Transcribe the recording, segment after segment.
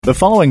The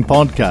following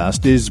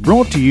podcast is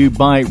brought to you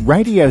by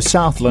Radio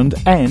Southland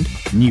and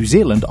New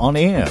Zealand On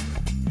Air.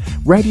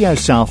 Radio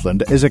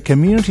Southland is a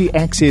community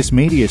access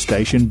media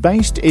station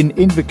based in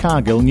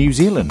Invercargill, New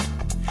Zealand.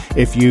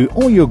 If you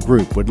or your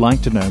group would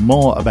like to know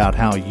more about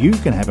how you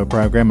can have a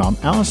program on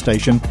our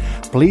station,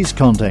 please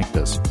contact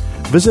us.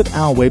 Visit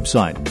our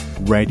website,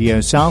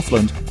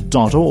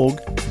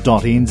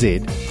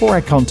 radiosouthland.org.nz, for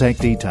our contact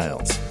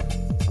details.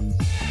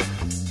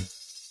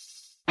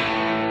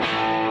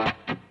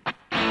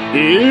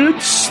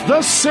 It's the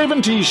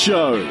 70s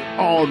Show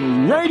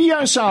on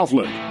Radio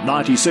Southland,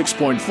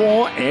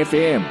 96.4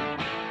 FM.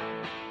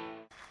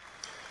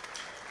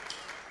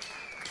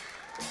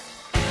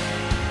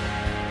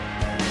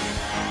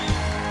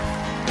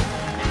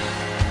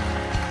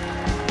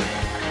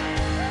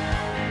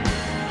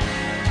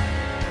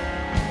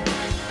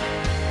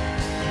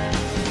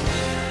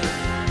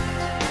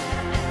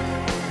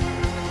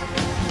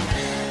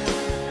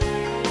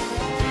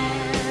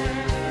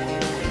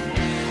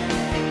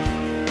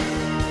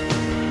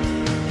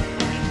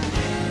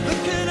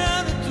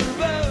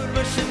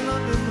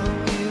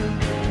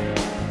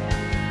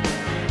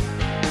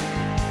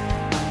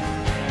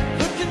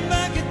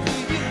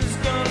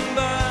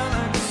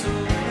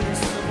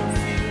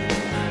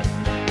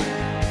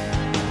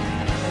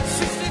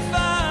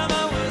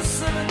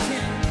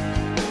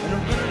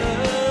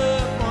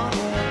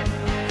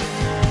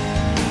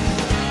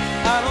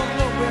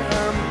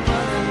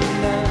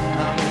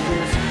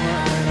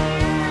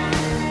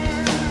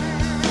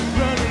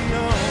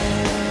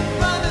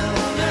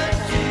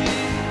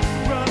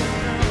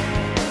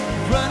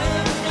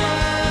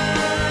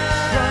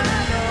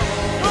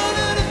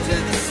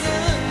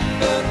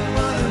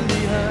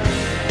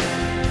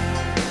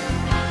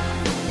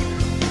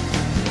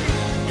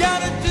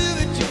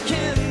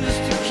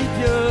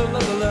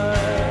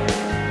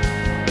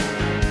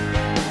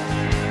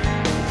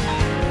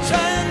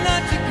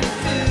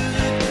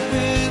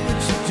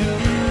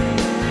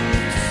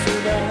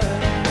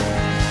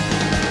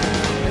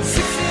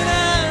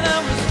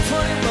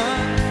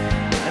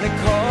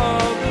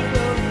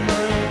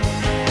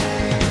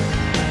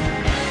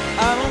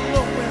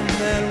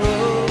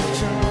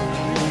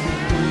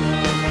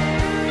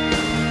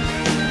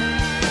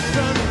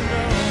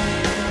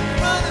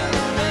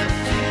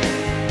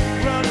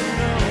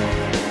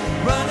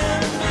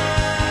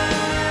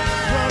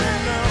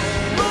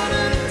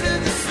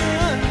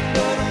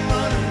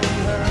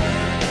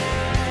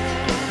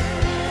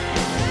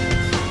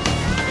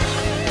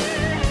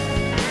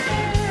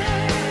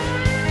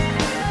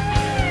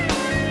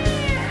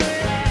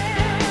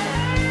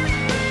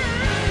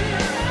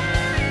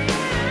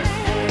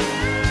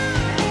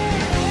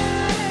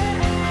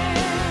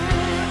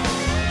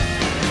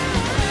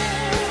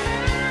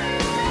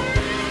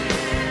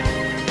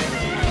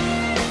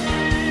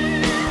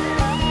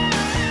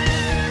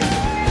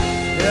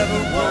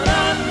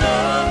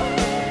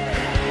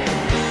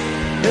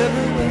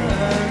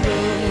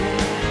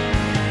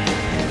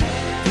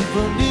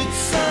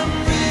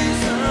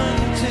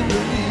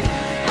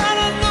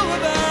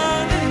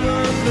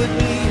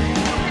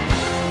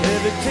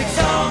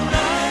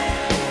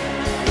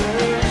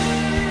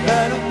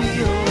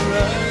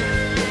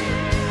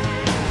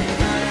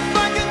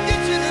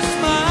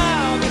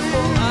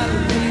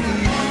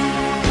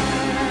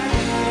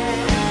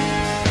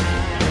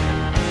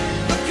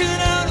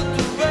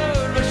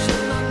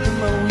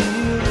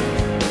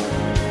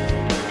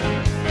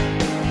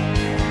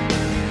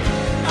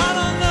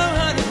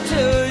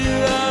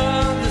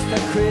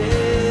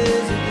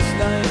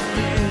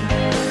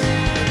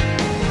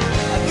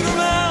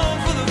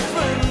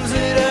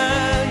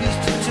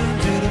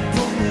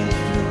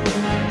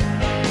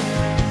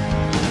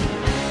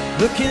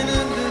 Looking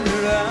into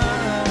their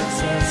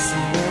eyes, I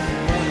see them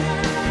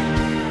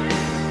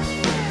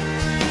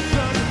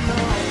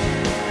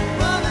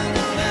running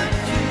on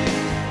empty,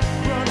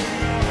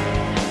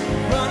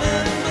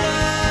 running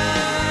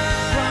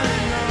blind,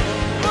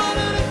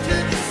 running into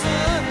the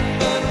sun,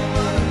 but I'm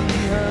running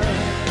behind.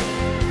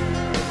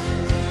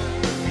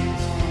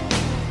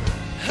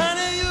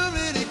 Honey, you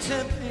really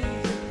tempt me,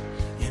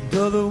 and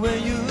though the way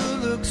you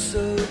look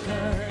so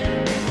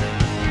kind,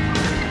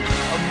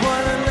 I'm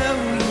running there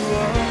who you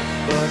are.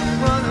 But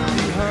I'm running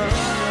behind.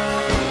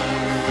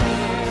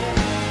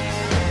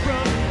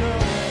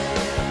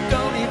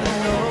 Don't even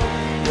know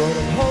what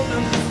I'm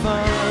holding to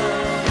find.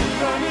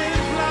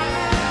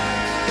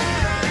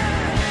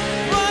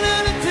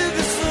 Running into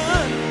the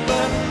sun,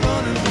 but I'm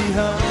running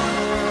behind.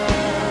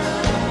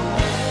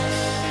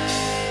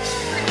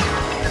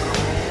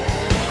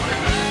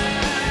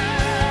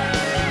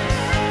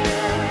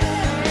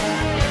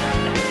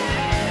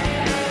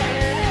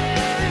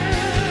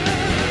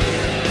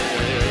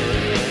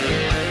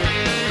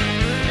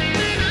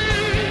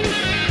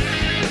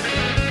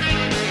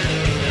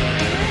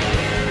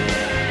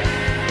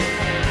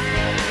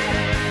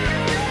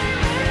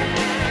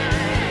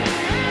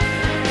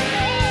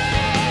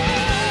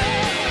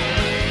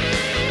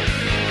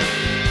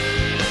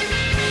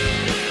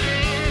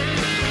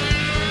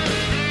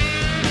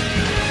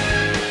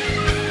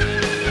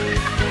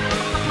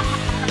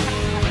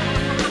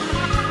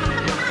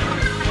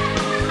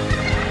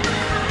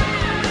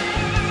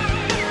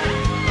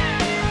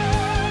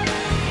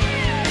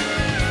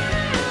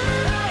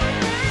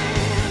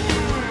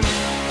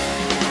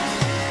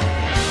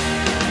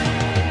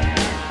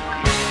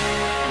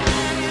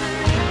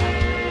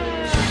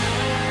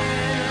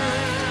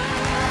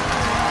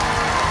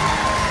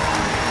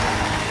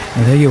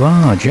 There you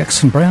are,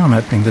 Jackson Browne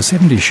opening the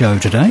 70s show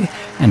today.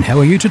 And how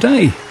are you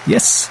today?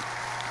 Yes,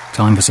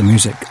 time for some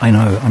music. I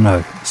know,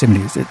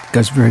 70s, it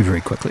goes very,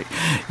 very quickly.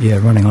 Yeah,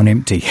 running on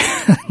empty.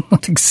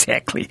 Not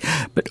exactly,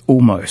 but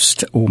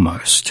almost.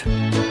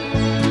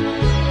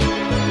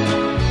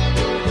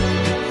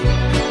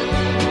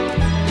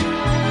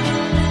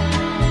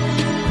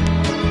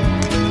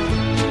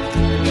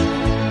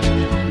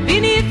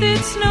 Beneath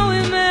its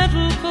snowy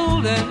mantle,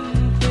 cold and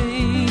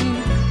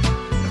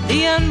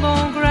the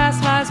unborn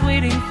grass lies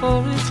waiting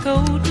for its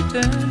coat to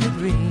turn to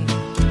green.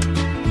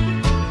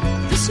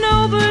 The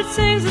snowbird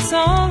sings a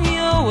song he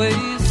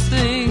always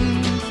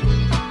sings,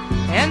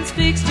 and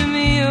speaks to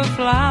me of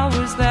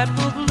flowers that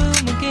will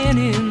bloom again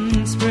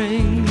in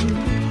spring.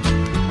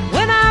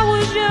 When I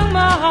was young,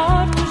 my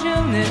heart was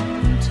young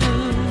then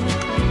too,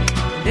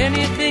 and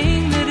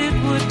anything that it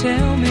would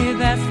tell me,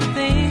 that's the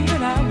thing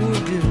that I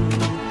would do.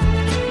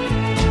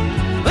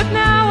 But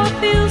now I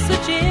feel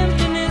such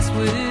emptiness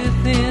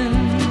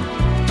within,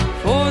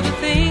 for the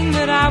thing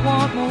that I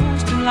want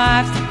most in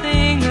life's the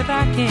thing that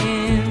I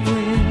can't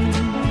win.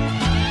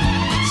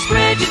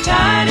 Spread your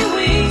tiny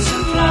wings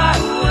and fly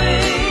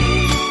away,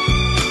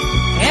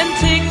 and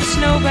take the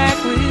snow back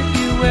with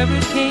you where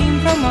it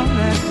came from on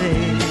that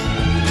day.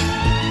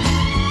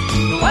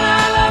 The one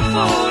I love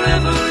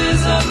forever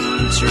is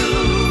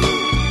untrue,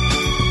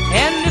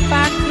 and if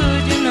I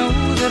could, you know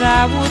that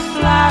I would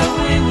fly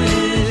away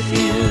with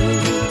you.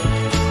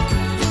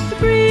 The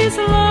breeze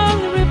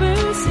along the river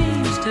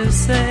seems to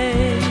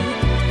say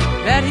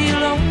that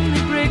he'll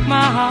only break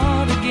my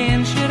heart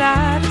again should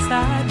I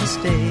decide to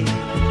stay.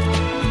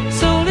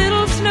 So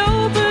little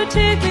snowbird,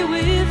 take me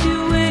with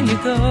you when you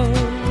go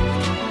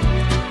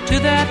to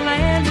that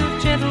land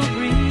of gentle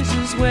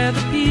breezes where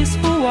the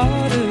peaceful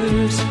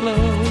waters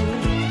flow.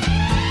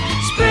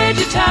 Spread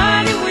your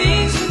tiny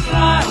wings and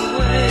fly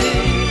away,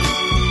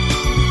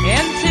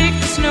 and take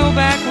the snow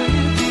back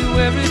with you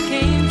where it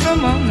came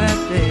from on that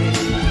day.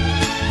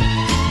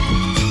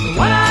 The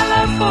one I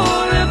love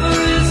forever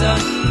is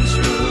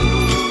untrue,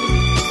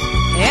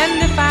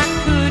 and if I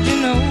could, you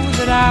know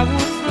that I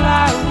would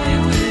fly away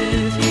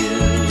with you.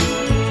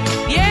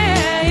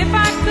 Yeah, if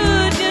I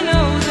could, you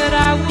know that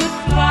I would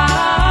fly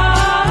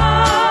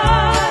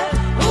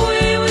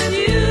away with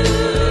you.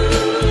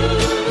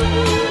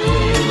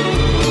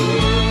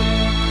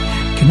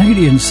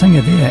 Canadian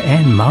singer there,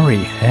 Anne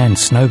Murray, and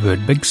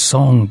Snowbird. Big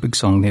song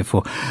there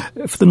for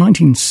the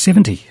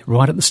 1970,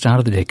 right at the start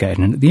of the decade.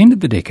 And at the end of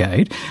the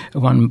decade,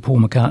 one Paul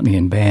McCartney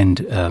and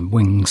band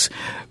Wings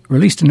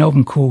released an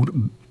album called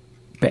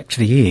Back to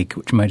the Egg,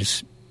 which made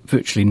us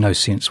virtually no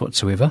sense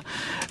whatsoever.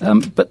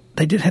 But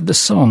they did have the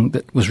song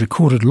that was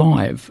recorded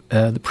live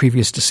the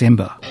previous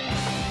December.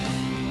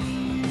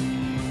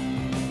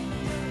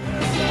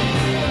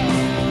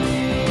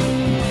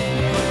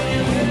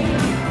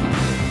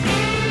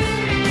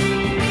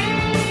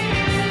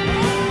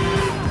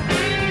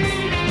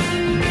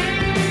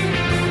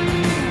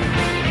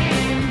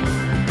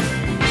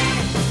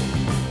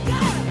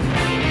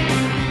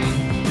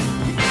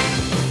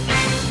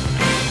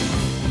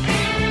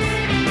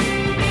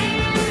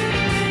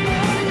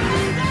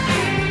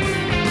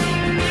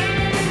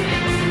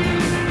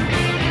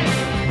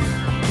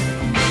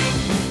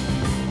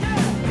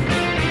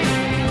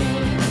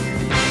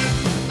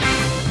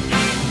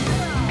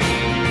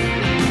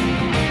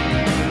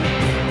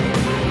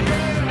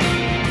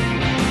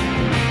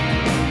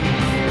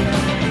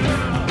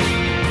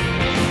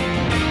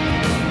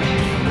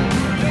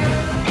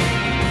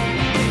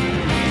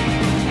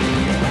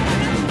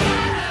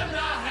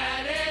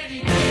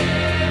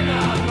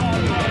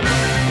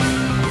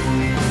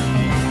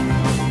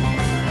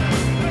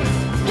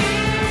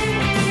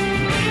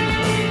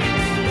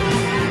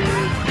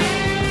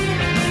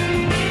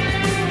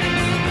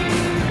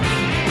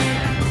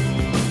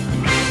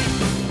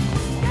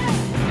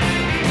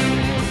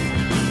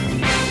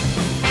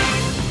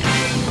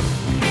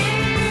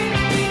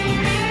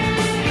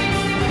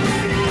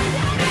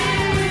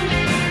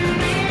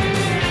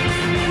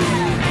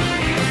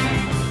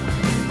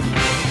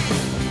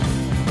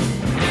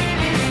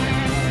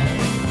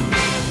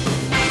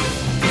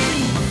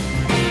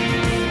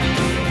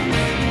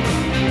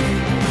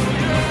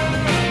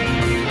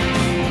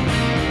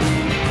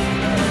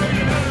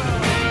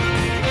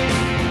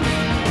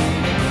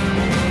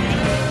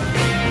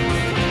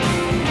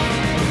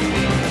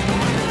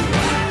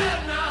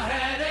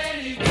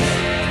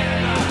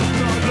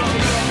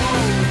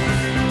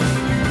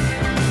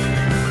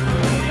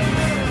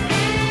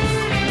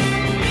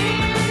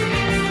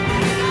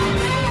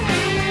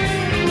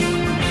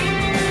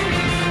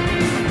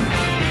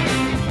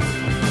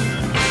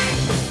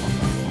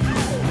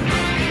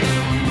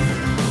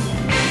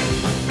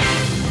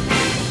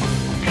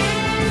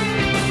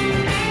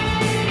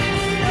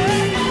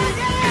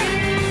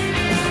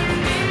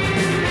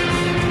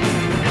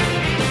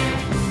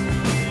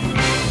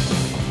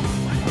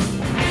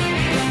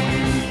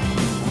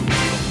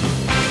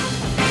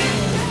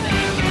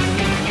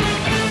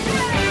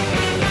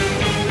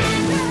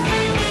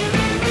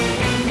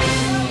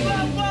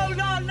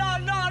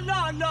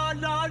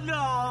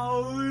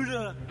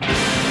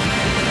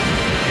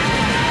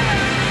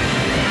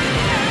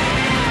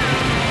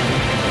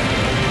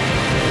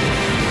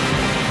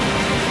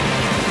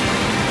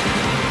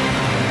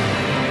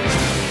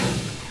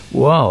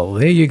 Well,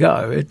 there you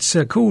go. It's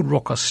called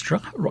Rockestra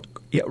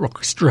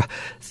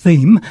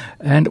Theme,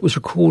 and it was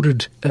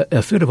recorded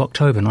 3rd of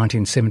October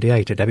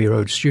 1978 at Abbey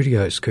Road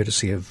Studios,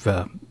 courtesy of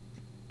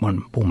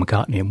one Paul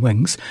McCartney and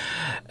Wings,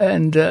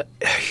 and a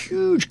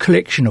huge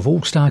collection of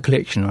all-star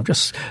collection.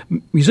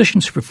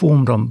 Musicians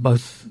performed on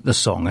both the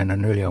song and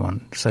an earlier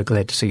one. So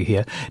glad to see you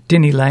here.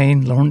 Denny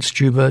Lane, Lawrence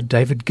Stuber,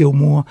 David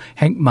Gilmour,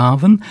 Hank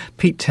Marvin,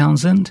 Pete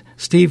Townsend,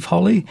 Steve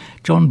Holley,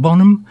 John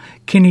Bonham,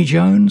 Kenny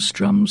Jones,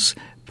 drums,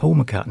 Paul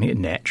McCartney at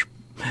Natch,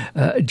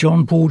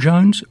 John Paul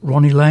Jones,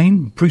 Ronnie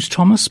Lane, Bruce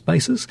Thomas,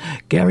 basses,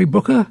 Gary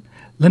Brooker,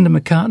 Linda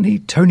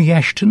McCartney, Tony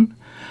Ashton,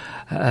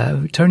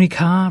 Tony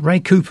Carr, Ray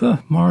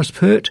Cooper, Morris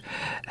Pert,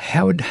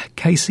 Howard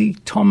Casey,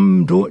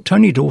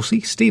 Tony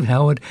Dorsey, Steve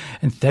Howard,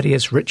 and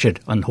Thaddeus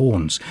Richard on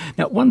horns.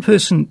 Now, one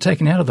person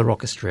taken out of the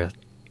Rockestra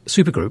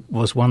supergroup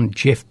was one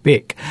Jeff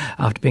Beck.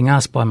 After being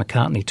asked by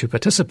McCartney to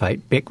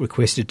participate, Beck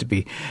requested to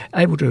be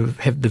able to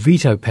have the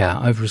veto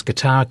power over his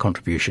guitar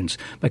contributions.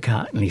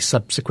 McCartney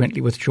subsequently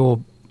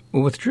withdrew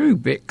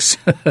Beck's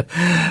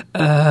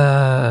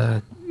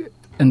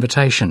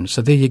invitation.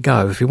 So there you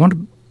go. If you want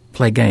to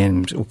play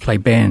games or play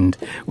band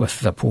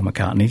with Paul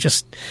McCartney,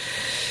 just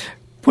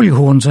pull your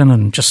horns in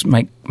and just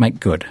make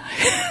good.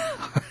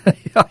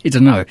 I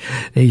don't know.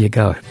 There you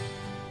go.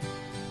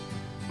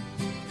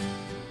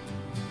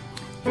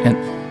 And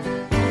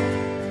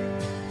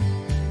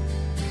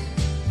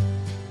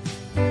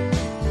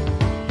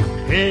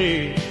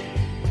hey,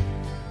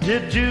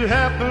 did you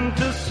happen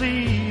to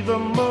see the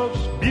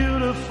most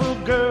beautiful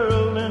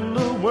girl in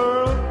the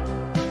world?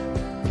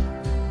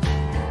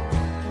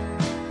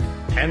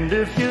 And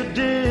if you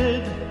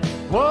did,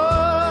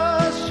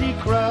 was she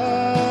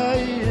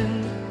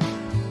crying?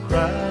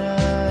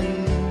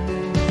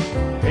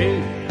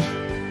 Hey,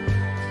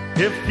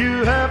 if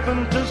you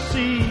happen to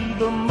see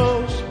the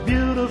most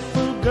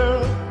beautiful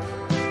girl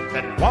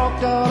that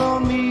walked out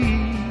on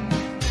me,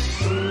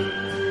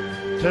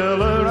 tell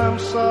her I'm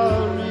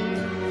sorry.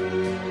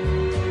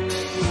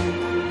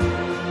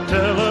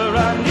 Tell her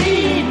I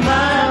need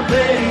my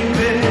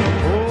baby.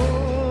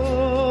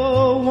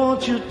 Oh,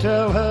 won't you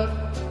tell her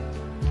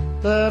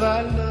that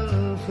I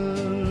love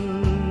her?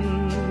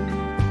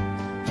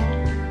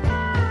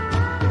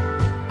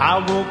 I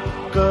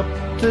woke up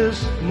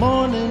this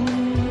morning,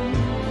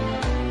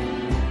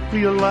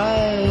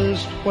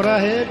 realized what I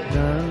had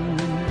done.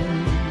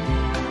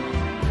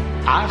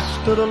 I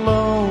stood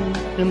alone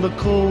in the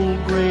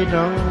cold gray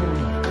dawn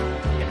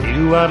and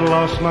knew I'd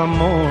lost my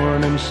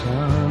morning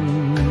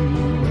sun.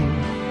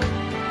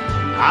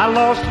 I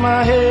lost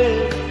my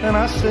head and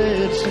I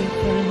said some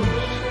things.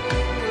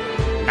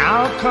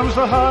 Now comes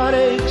the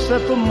heartaches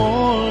that the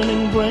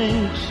morning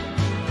brings.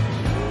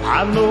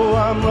 I know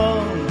I'm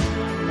wrong,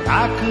 but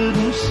I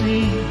couldn't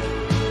see.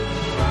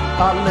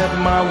 I let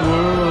my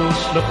world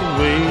slip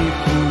away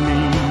from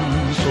me.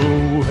 So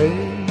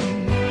hey,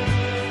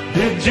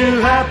 did you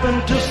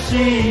happen to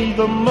see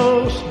the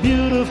most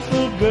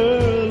beautiful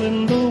girl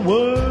in the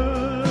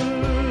world?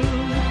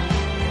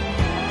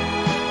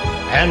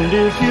 And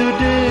if you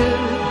did,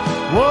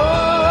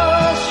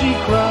 was she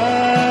crying?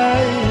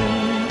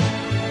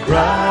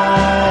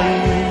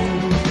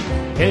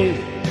 Hey,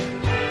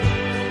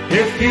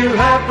 if you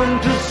happen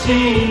to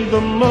see the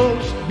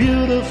most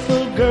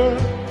beautiful girl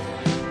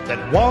that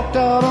walked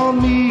out on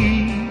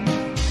me,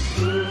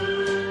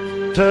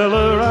 tell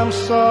her I'm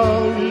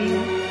sorry.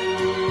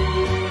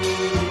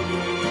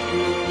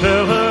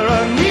 Tell her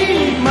I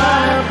need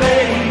my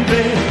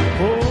baby.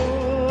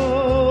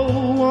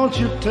 Oh, won't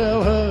you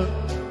tell her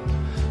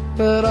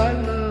that I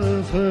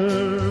love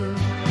her?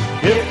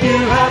 If you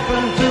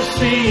happen to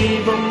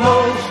see the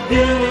most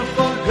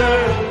beautiful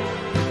girl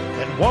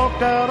that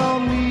walked out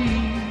on me,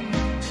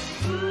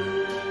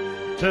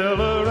 tell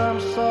her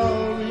I'm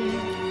sorry.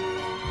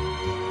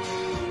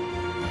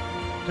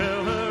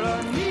 Tell her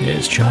I need.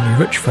 There's Charlie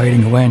Rich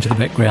fading away into the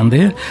background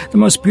there. The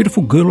most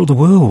beautiful girl of the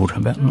world,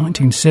 about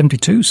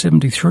 1972,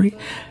 73.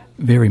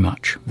 Very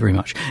much, very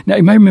much. Now,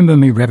 you may remember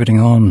me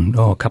rabbiting on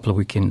a couple of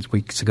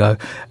weeks ago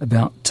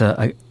about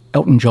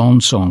Elton John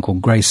song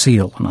called Grey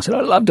Seal, and I said I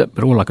loved it,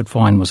 but all I could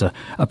find was a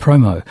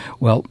promo.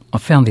 Well, I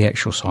found the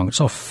actual song. It's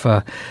off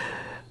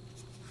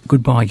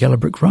Goodbye Yellow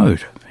Brick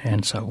Road,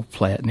 and so we'll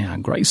play it now.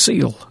 Grey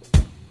Seal.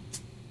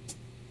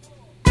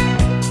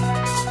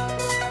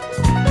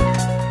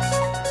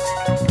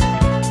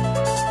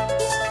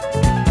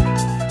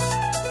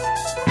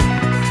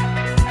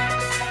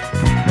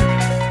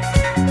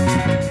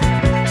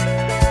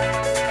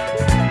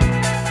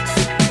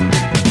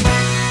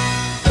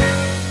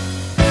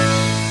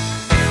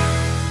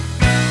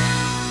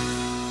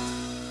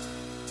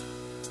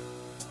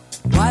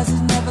 Why is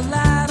it never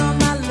light on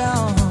my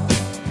lawn?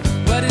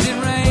 Why did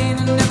it rain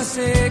and never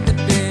say good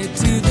day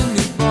to the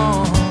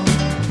newborn?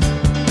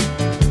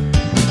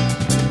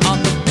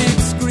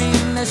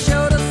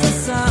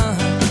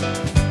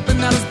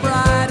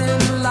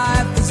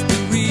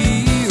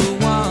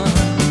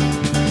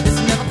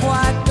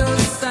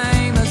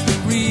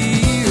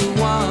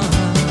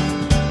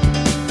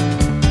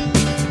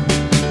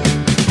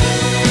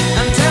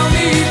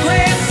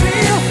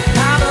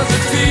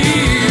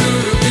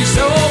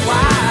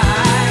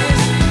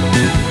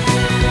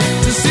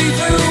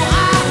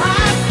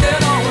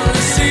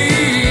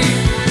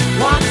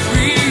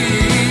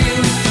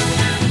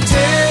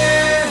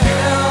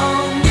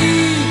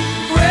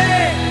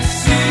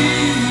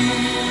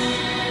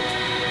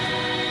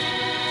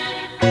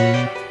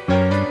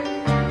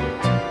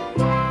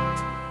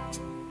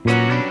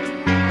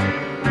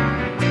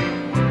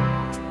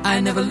 I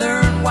never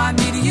learned why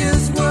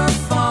meteors were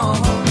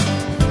formed.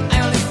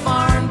 I only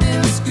farmed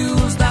in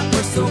schools that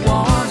were so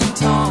worn and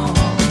torn.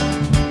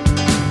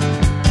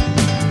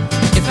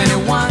 If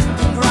anyone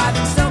can cry,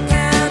 then so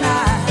can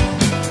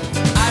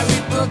I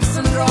read books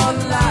and draw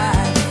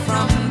light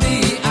from the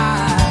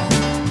eye.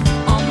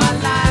 All my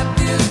life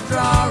is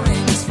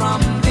drawings from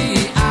the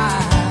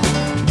eye.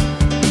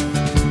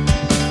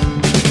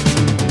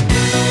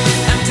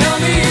 And tell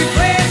me,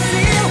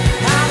 crazy,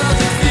 how does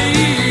it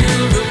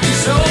feel to be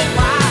so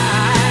wise?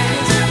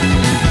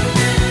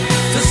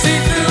 To see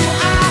through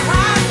our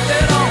hearts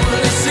that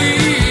only see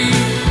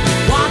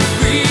what's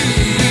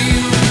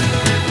real.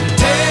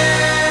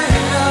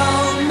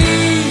 Tell me,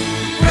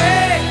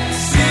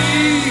 crazy.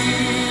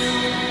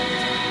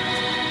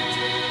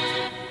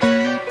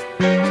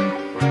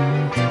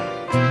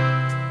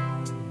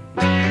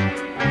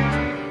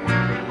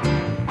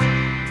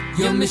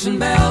 Your mission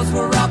bells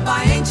were up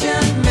by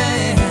ancient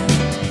men.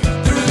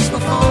 The roots were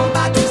formed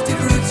by twisted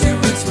roots. Your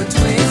roots were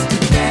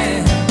twisted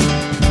then.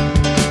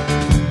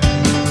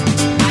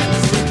 I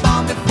was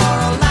reborn before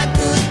all I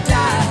could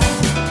die.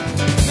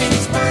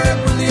 Phoenix bird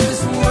will leave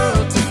this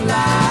world to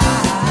fly.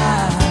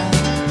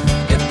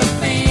 If the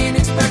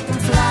phoenix bird can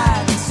fly,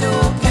 then so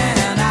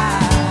can I.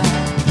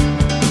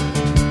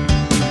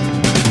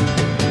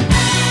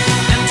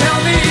 And tell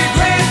me,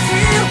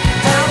 crazy,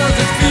 how does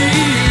it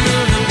feel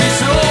to be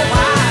so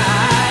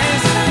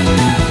wise?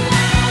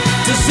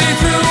 To see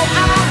through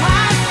our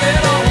hearts that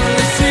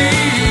only see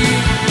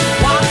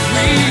what's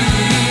real.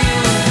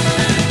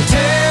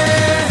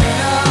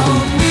 Tell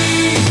me,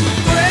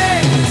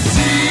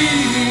 crazy.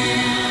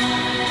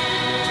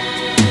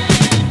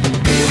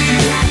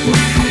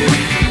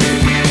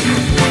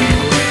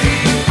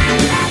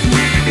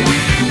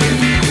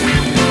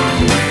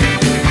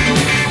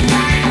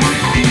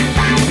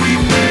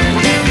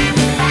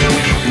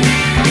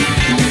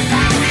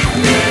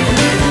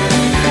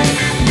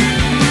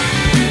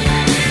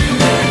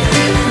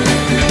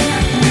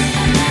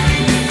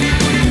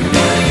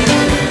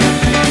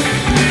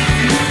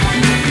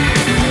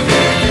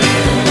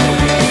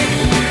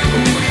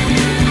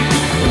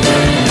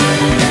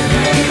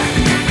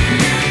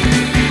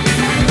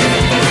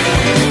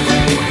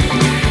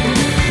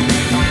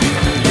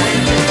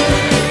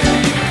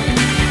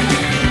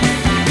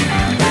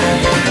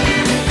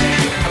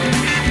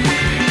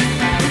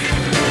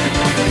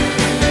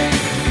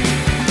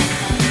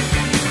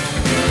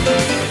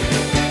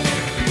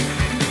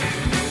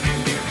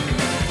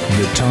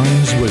 The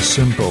times were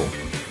simple.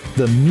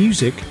 The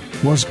music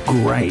was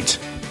great.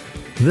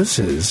 This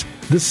is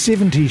The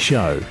 70s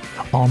Show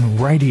on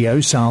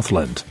Radio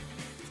Southland.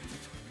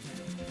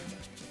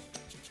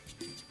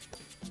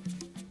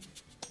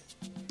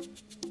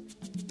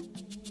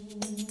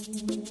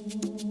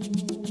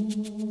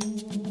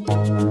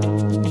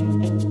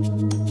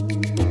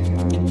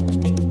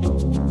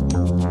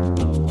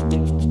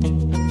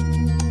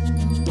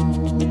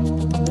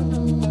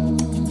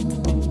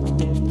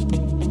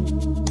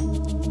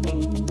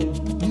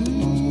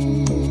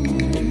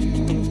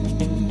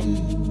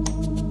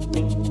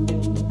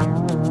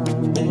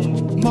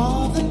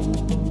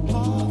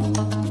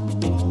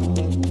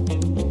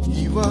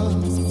 He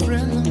was a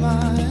friend of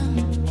mine,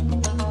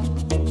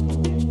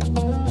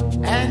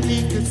 and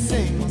he could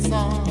sing a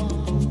song.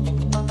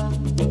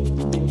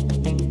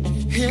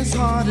 His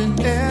heart in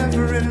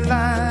every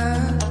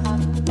line.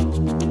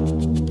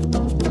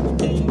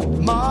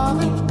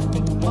 Marvin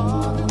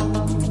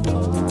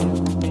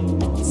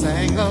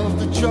sang of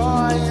the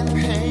joy and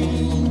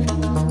pain.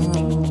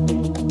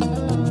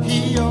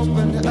 He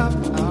opened up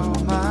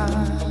our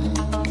mind,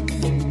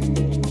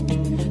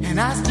 and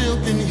I still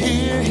can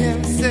hear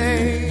him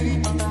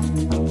say,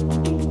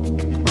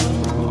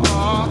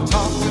 oh,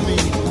 talk to me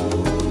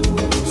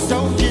so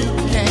you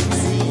can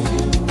see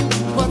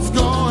what's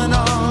going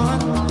on.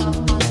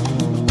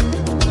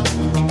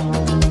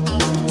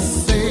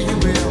 Say you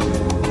will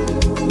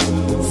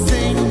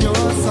sing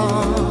your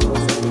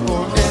songs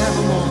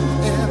forevermore,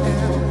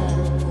 evermore.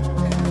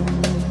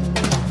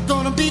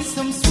 Gonna be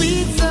some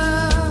sweet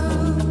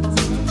sounds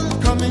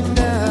coming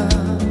down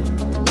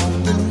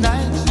on the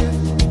night shift.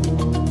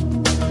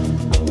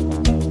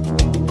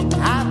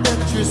 I've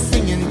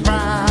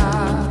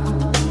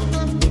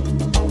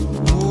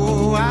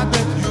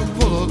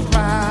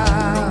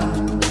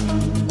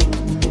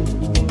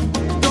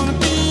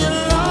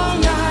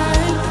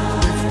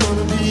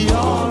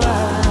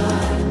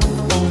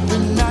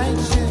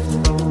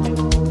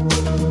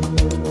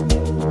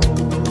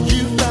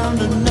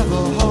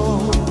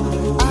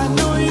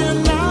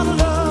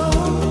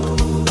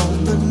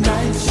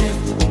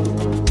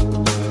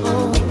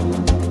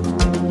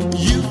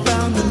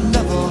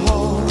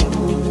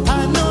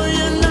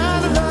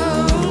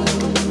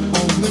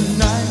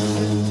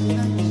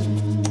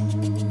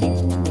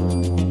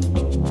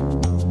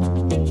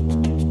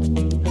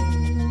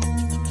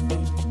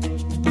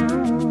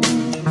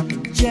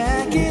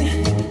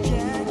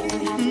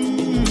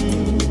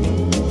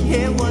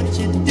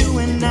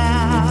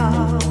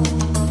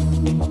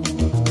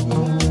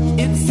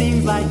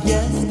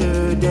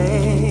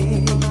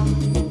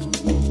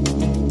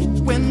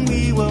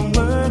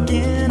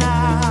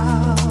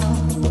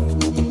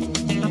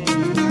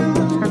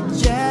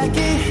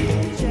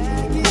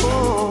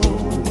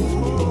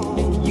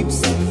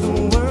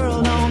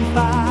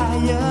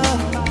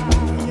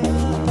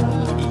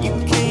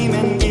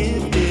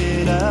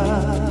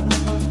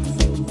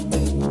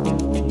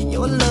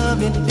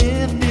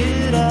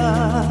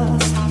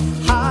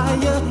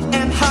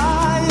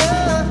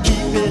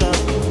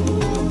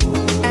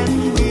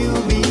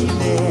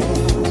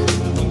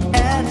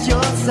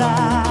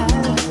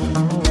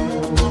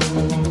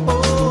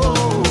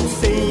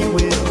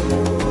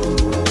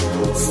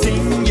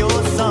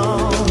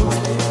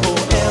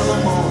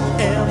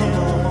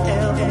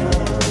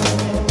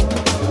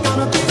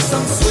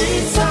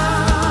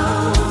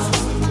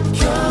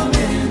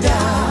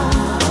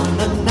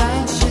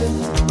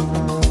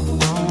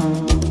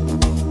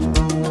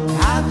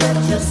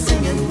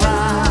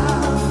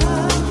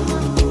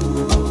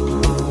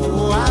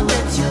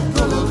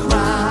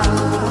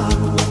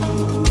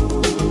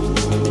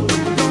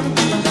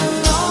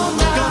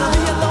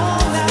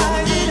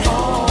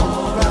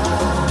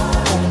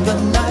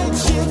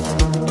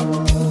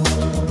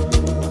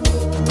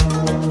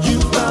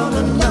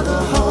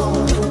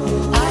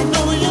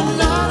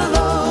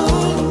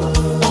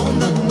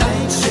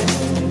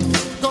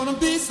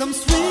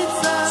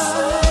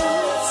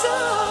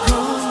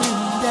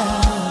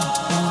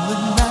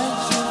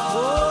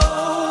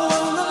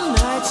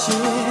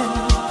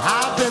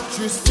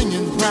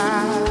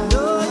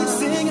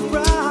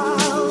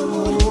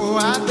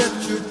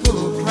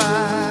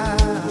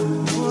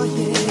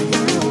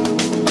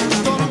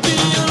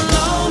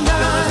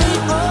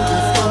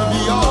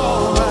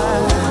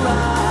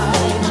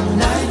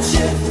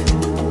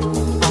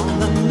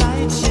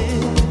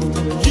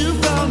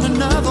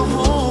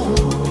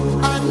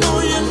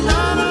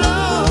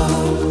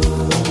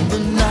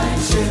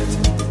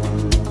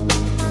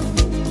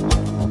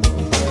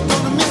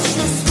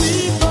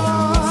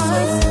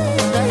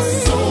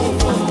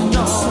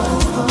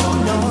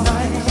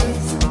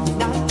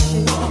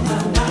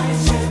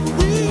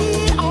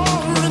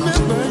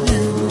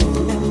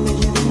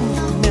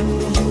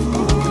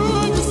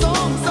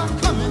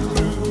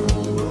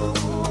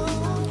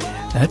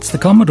the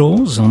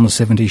Commodores on the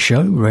 70s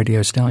Show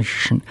radio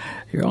station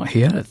right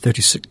here at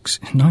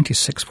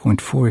 96.4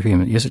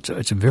 FM. Yes,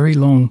 it's a very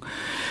long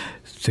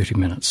 30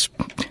 minutes.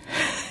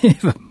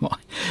 Never mind.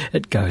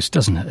 It goes,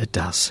 doesn't it? It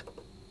does.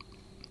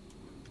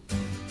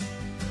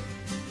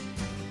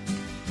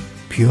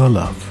 Pure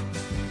love.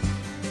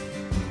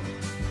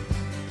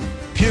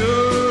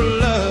 Pure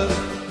love,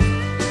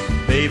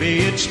 baby,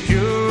 it's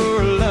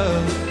pure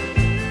love.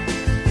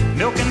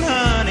 Milk and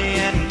honey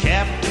and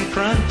Captain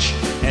Crunch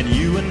and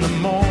you in the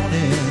morning.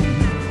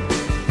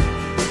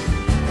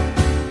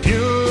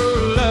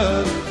 Pure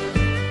love,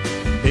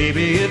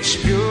 baby, it's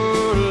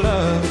pure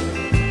love.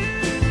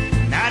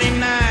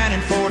 99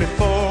 and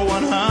 44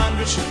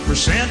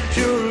 100%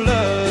 pure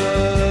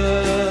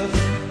love.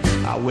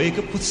 I wake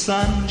up with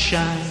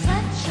sunshine,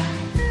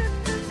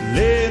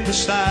 laying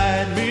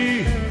beside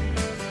me,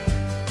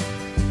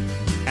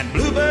 and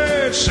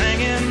bluebirds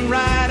singing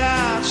right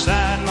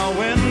outside my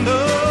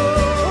window.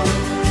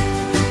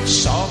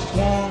 Soft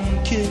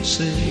warm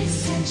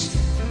kisses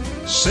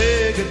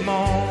say good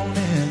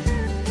morning.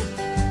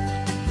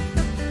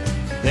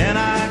 Then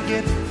I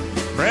get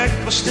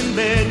breakfast in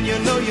bed. You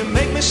know you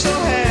make me so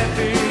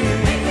happy.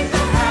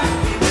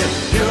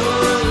 With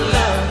pure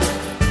love,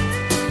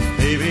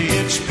 baby,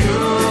 it's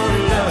pure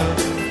love.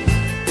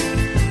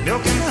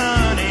 Milk and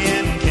honey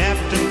and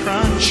Captain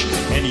Crunch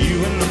and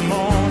you in the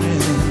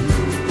morning.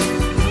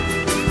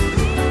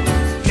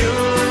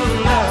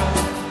 Pure love,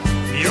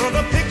 you're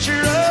the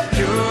picture of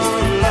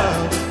pure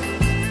love.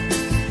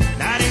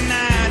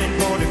 99 and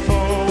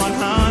 44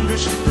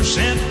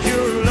 100%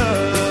 pure love.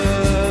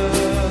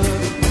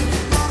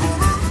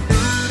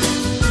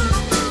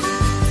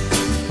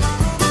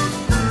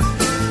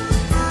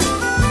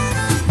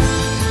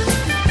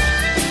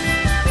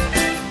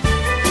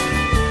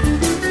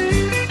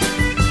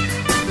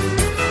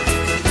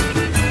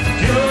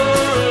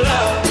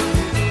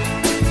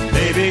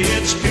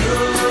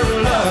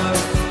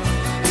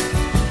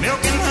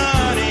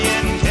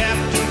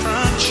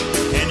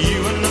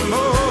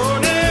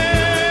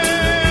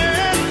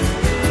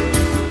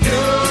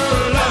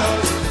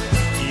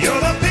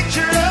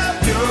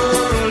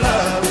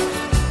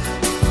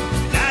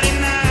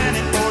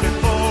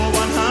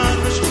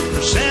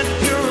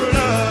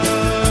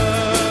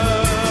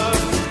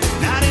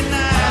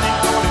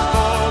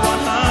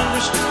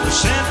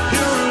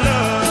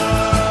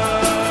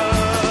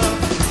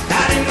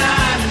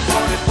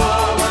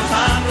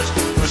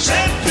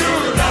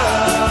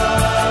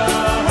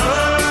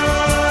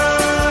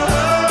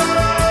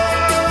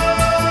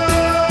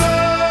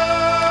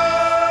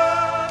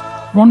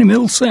 Ronnie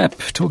Millsap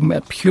talking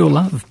about pure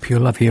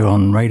love here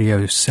on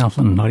Radio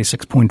Southland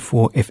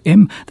 96.4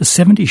 FM, the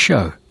 70s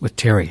Show with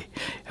Terry.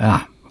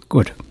 Ah,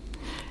 good.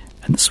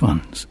 And this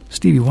one's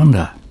Stevie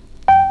Wonder.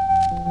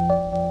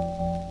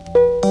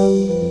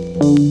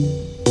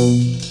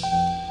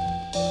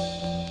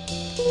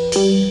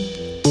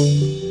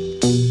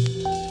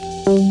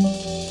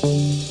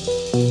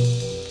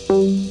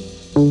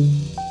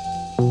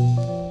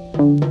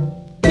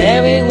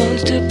 Mary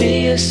wants to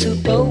be a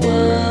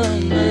superwoman.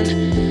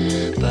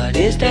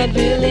 Is that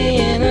really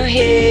in her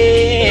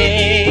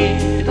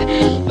head?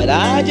 But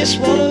I just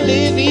wanna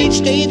live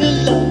each day to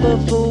love her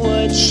for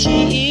what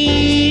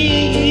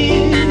she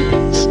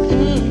is.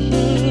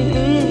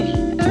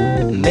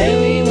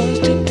 Mary wants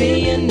to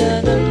be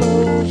another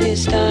movie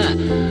star,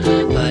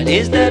 but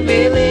is that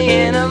really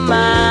in her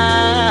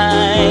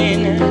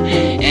mind?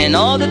 And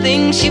all the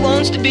things she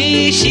wants to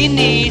be, she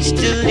needs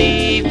to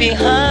leave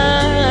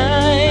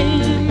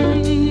behind.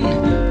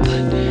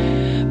 But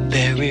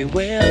very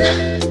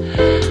well,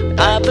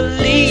 I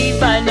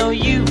believe I know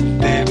you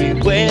very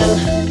well.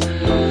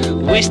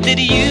 Wish that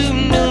you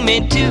knew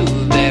me too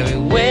very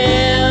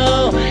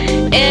well.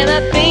 And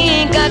I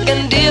think I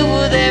can deal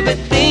with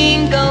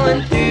everything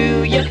going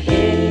through your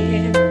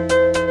head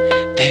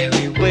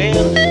very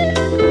well.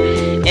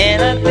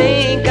 And I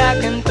think I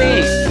can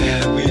think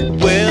very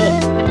well.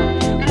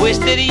 Wish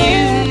that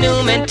you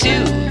knew me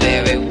too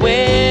very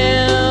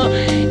well.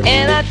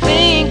 And I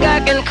think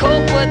I can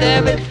cope with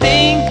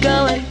everything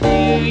going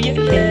through your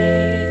head.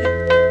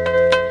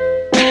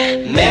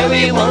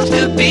 Mary wants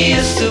to be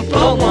a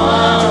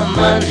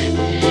superwoman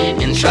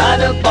and try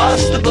to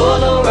boss the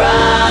bull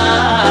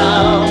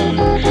around.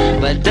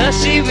 But does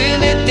she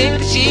really think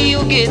that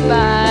she'll get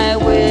by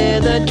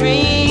with a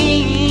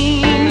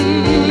dream?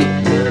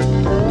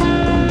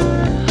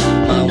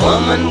 My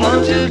woman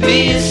wants to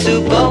be a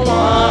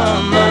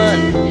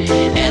superwoman,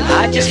 and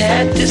I just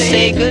had to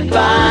say goodbye,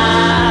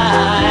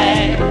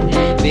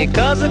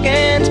 because I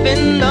can't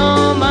spend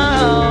all my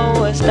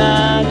hours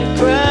start to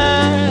cry.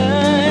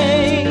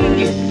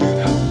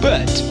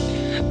 But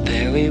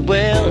very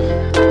well,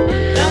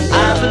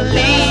 I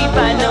believe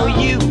I know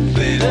you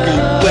very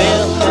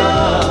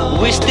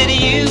well. Wish that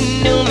you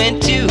knew me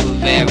too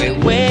very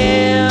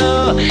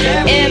well.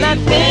 And I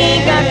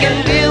think I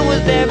can deal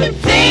with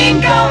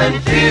everything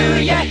going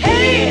through your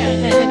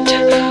head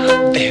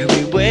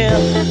very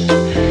well.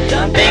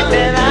 Think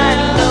that I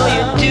know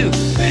you do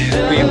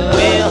very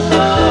well.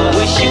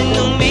 Wish you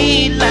knew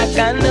me like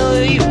I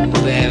know you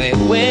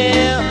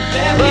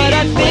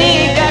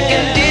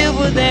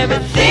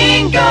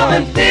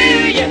going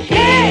through your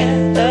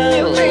head.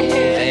 Oh,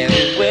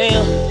 very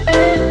well.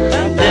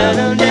 Down,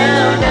 down,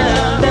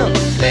 down, down.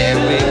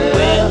 Very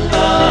well.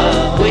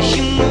 Oh, wish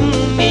you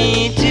knew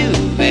me too.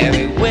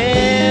 Very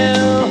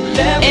well.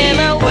 And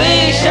I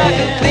wish I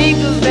could think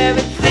of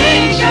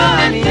everything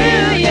going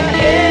through your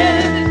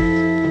head.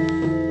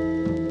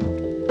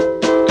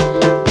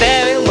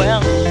 Very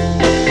well.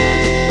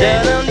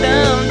 Down,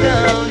 down,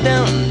 down,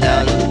 down,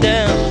 down,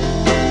 down.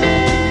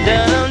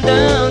 Down,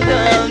 down,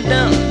 down,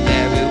 down.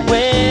 Very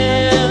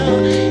well.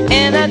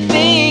 And I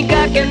think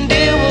I can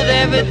deal with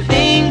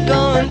everything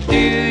going through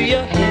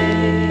your head.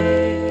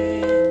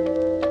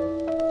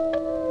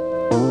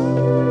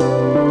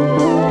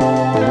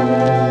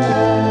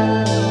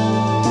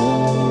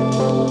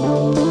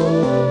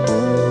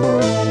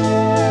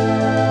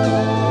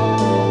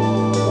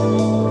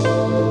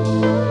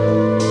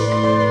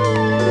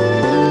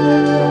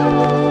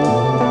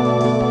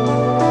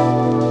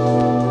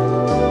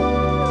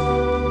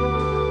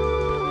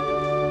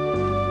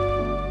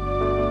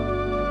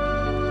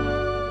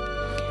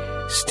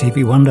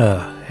 Stevie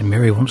Wonder and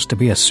Mary Wants to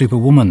Be a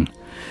Superwoman.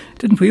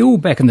 Didn't we all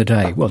back in the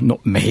day? Well,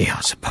 not me,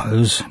 I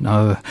suppose.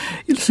 No.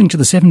 You're listening to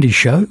the 70s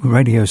Show,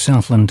 Radio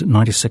Southland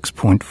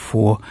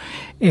 96.4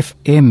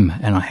 FM.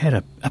 And I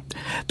had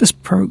this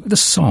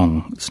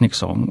next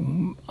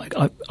song,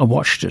 I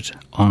watched it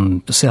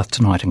on the South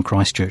Tonight in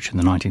Christchurch in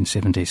the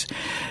 1970s.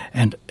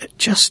 And it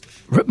just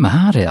ripped my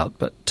heart out.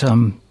 But,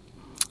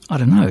 I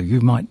don't know, you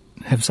might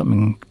have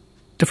something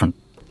different.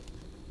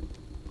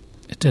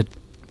 It did.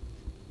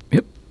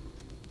 Yep.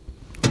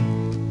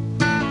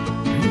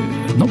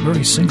 Not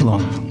very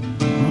sing-along.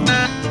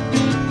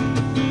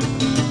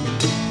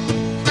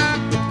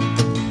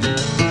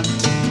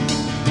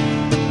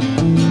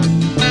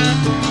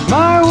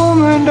 My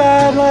woman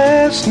died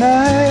last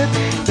night.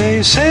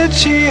 They said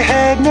she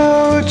had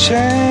no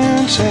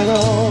chance at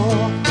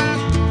all.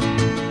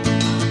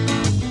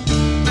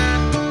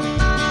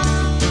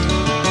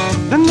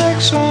 The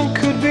next one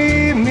could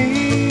be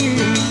me.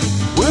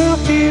 Will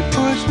he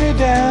push me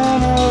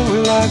down or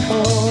will I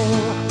fall?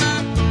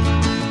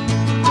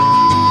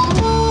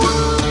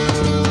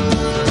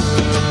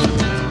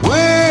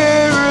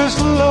 Where is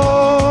the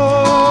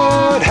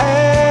Lord?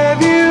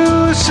 Have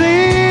you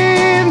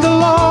seen the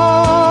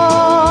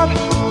Lord?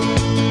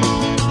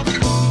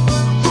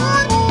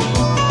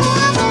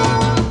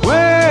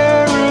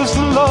 Where is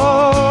the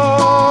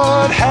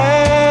Lord?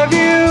 Have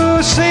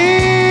you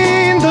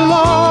seen the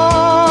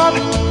Lord?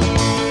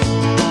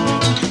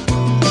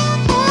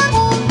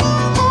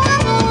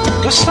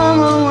 The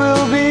summer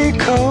will be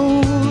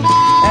cold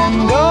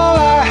and all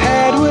I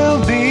had will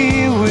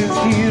be with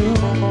you.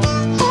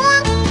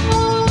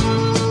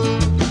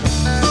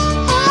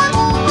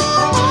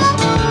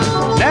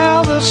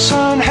 Now the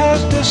sun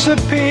has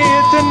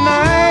disappeared, the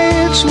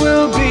nights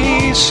will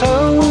be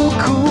so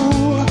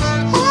cool.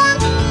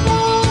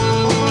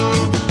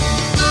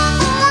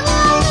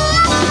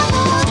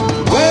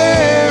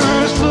 Where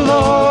is the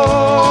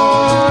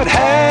Lord?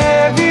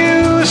 Have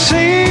you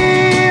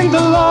seen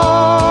the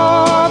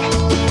Lord?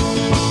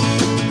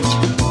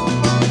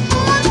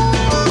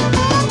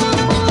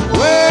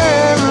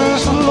 Where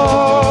is the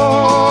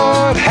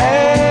Lord?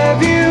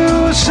 Have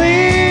you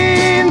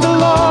seen the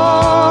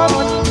Lord?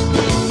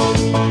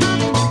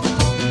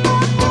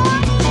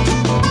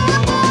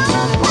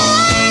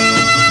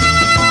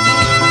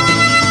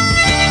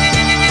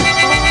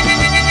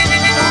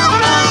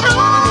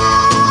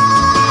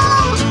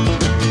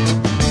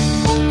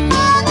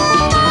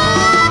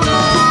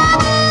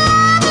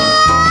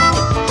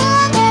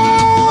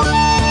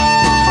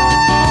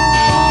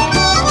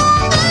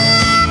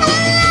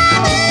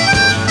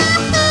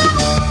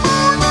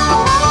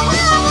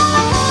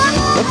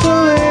 A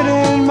bullet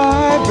in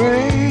my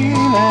brain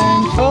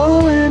and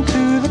fall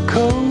into the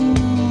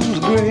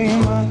cold gray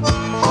mud.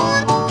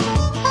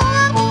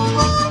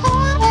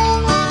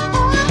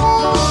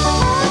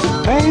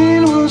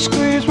 Pain will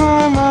squeeze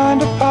my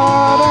mind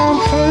apart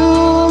and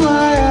fill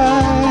my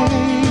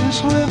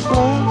eyes with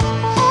blood.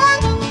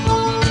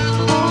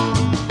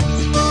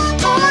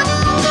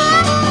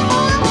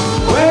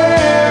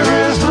 Where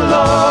is the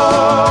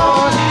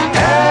Lord?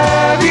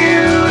 Have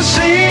you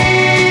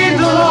seen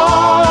the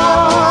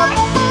Lord?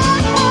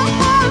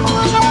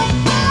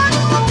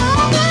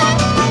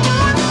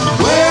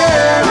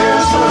 Where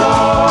is the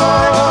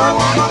Lord?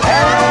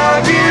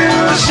 Have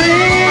you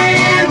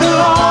seen the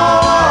Lord?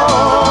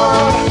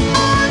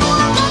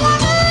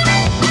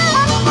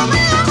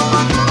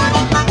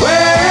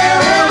 Where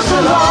is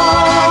the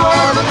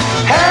Lord?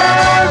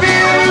 Have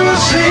you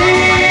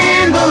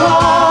seen the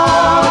Lord?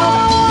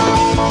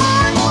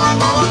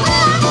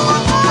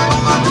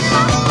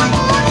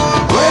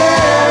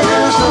 Where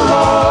is the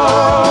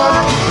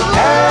Lord?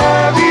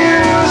 Have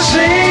you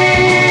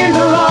seen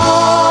the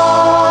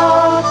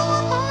Lord?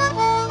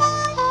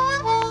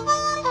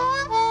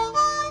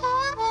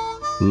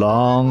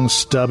 Long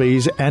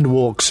stubbies and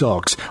walk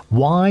socks,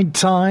 wide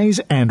ties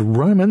and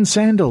Roman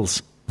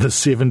sandals. The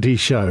 70s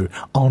Show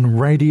on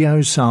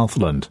Radio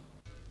Southland.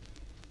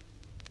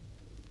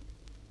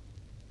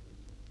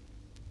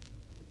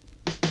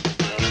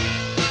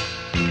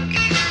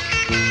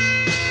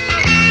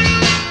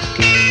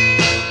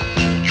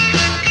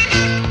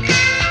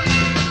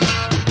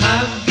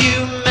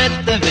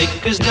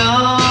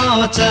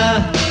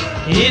 oughta.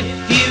 If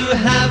you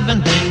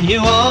haven't, then you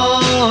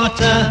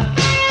oughta.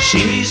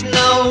 She's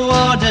no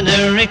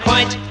ordinary,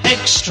 quite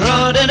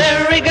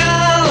extraordinary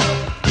girl.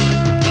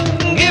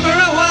 Give her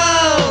a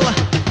whirl.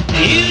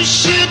 You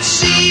should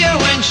see her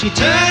when she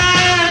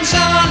turns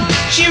on.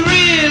 She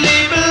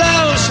really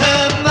blows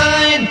her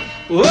mind.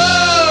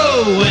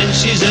 Whoa, when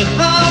she's at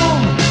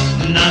home,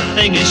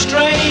 nothing is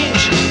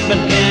strange, but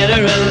get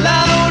her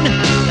alone,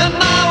 and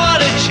my,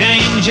 what a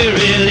change. You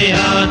really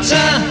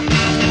oughta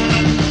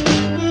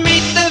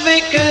meet the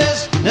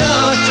vicar's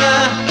daughter.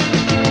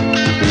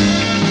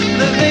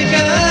 The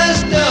vicar's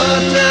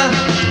daughter.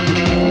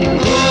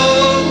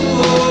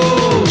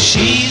 Oh,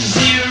 she's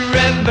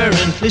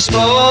irreverently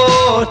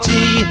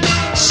sporty.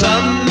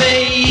 Some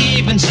may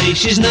even say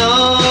she's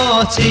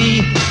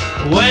naughty.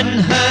 When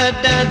her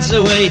dad's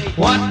away,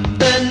 what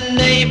the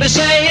neighbors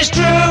say is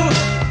true.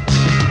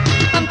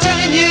 I'm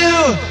telling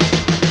you,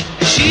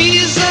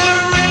 she's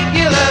a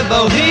regular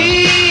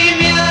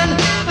bohemian,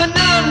 a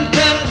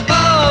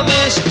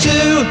nonconformist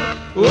too.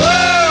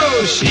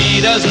 Whoa,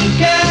 she doesn't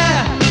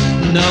care,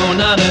 no,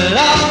 not at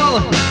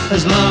all,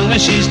 as long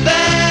as she's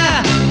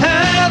there,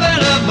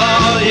 having a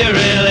ball. You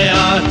really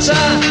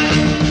oughta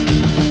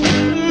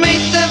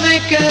meet the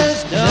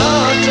vicar's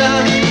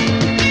daughter.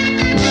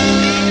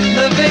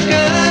 The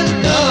vicar's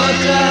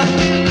daughter.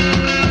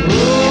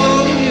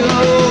 Oh, yo.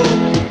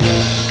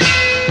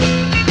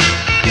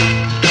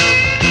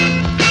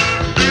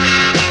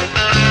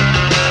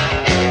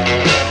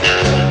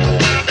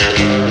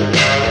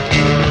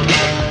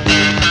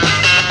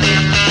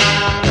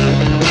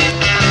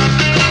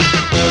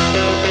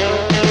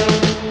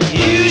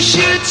 You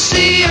should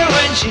see her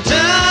when she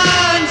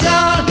turns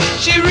on.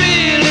 She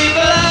really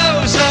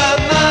blows her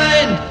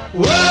mind.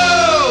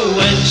 Whoa,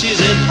 when she's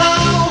at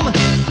home,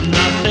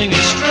 nothing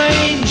is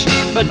strange,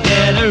 but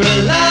get her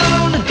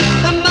alone,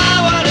 and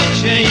my, what a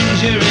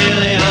change. You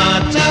really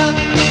oughta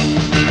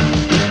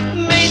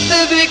meet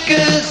the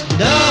vicar's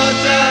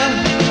daughter.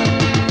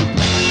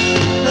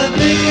 The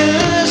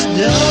vicar's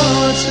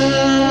daughter.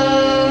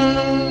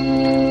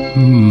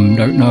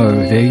 Don't know.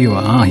 There you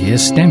are.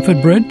 Yes,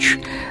 Stamford Bridge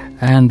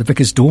and the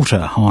Vicar's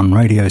Daughter on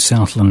Radio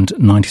Southland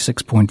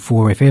 96.4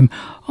 FM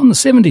on the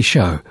 70s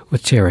Show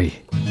with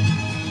Terry.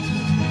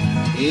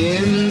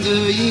 In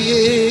the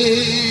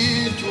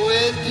year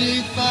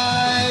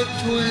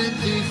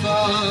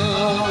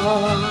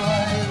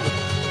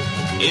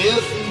 2525,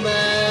 if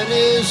man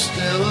is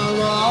still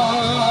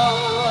alive,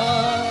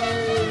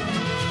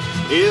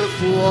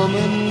 if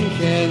woman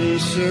can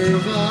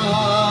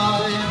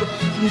survive,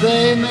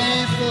 they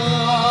may find.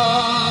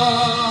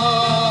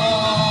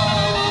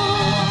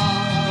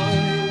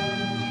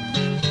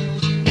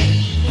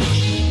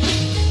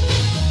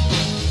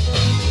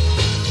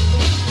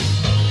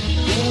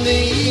 In the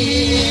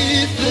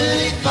year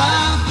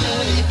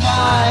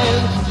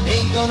 35,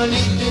 ain't gonna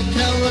need to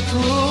tell the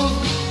truth,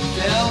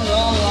 tell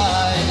no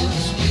lies.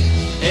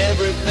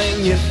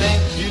 Everything you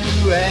think,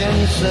 do,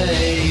 and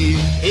say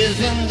is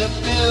in the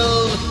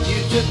pill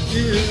you took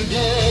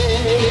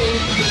today.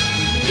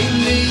 In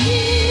the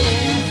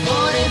year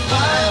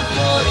 45,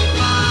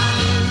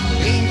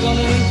 ain't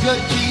gonna need your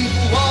teeth,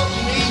 won't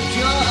need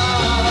your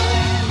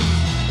eyes.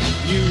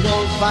 You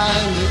won't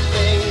find a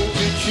thing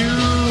to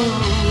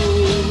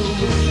choose,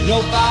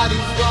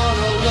 nobody's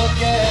gonna look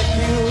at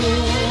you.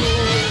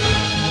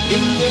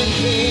 In the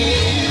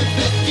year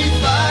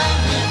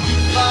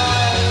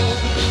 55,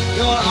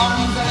 your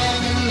arms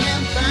hanging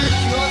limp at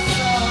your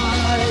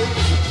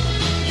sides,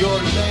 your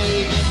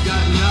legs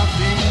got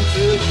nothing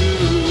to do,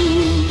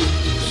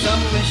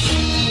 some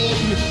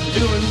machine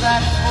doing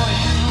that for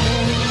you.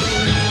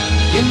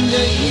 In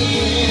the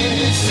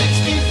year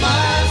 65,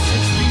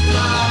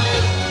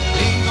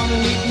 ain't gonna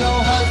need no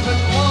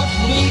husband, won't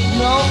need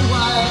no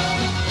wife.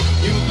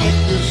 You pick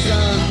your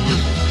son,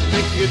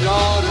 pick your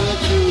daughter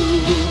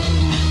too,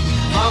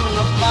 from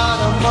the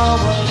bottom of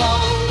a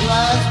long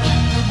glass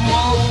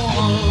bowl.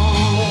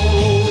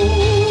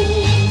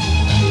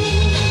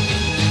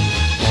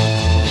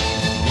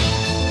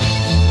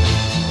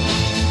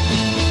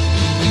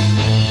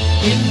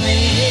 In the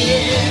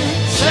year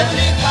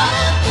 75,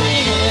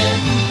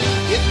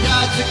 if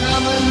God's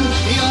a-comin',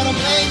 he ought to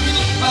make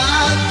it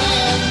by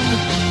then.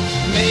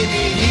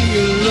 Maybe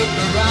he'll look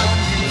around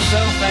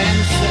himself and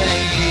say,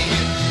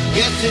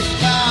 guess it's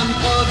time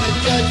for the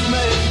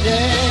judgment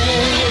day.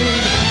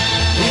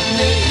 In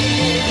the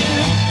year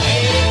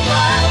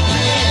 85,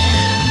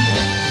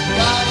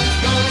 God is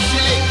gonna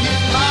shake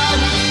his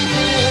mighty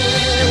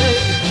head.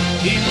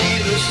 He'll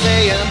either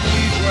say, I'm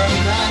pleased where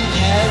man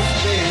has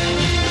been,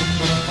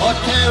 or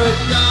tear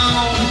it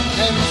down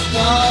and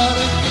start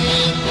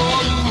again.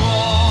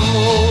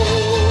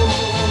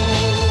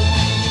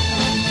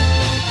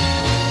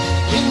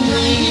 In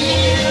the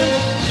year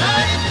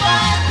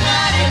 95,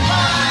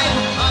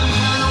 I'm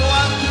kinda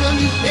wondering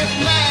if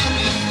man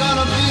is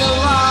gonna be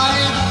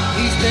alive.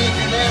 He's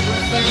taken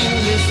everything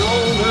this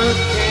old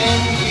earth can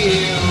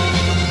give,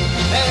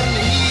 and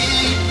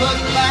he put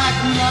back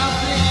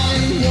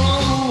nothing.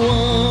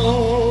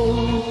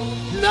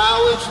 Now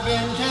it's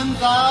been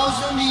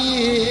 10,000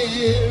 years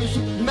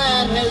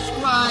man has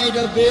cried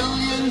a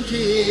billion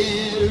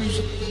tears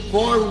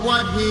for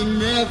what he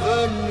never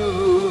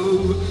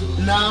knew.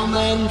 Now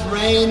man's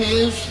reign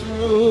is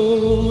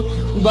through,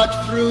 but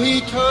through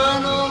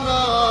eternal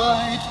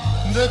night,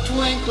 the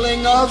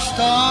twinkling of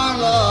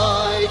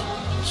starlight,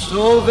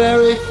 so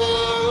very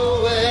far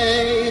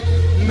away,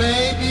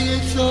 maybe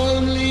it's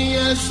only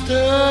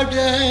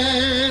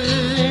yesterday.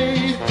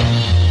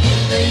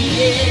 The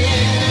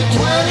year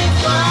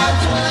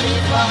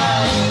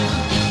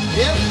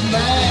 2525, if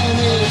man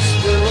is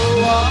still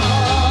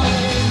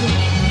alive,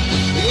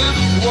 if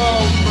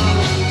woman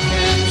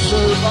can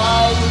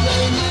survive,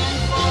 they may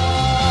fly.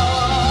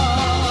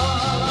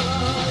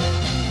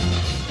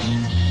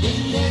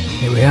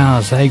 Here we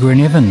are, Zager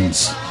and Evans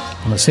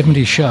on the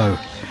 70s show.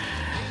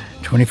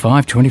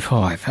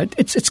 25-25.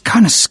 It's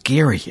kind of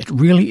scary. It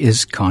really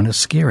is kind of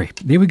scary.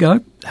 There we go.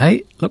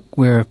 Hey, look,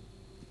 we're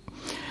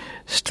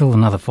still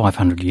another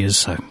 500 years,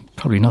 so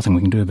probably nothing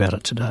we can do about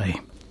it today.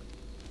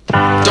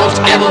 Don't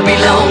ever be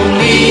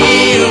lonely,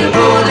 you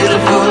poor little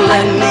fool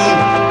like me.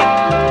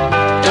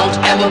 Don't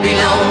ever be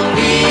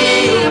lonely,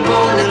 you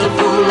poor little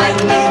fool like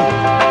me.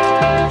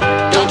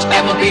 Don't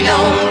ever be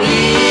lonely,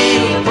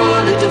 you poor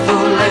little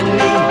fool like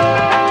me.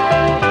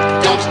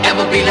 Don't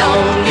ever be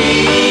lonely,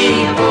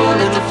 you poor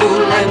little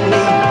fool like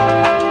me.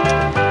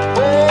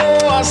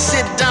 Oh, I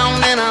sit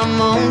down and I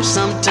moan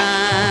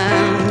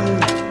sometime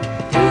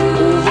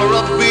over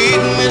a big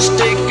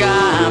mistake I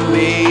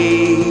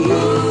made.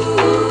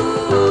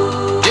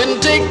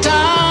 Didn't take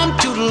time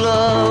to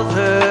love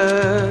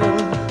her,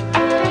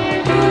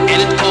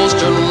 and it caused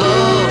her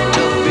love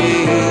to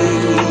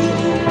fade.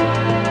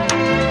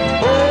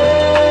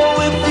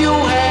 Oh, if you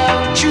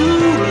have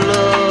true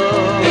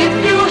love, if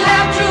you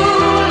have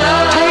true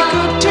love, take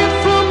a tip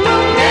from a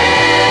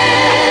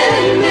man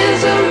in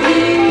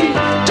misery.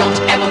 Don't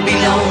ever be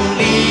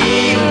lonely,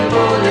 you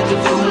poor little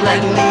fool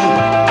like me.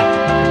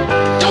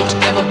 Don't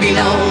ever be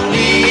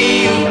lonely,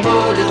 you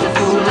poor little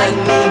fool like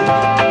me.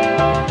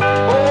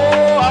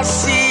 Oh, I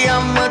see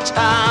how much I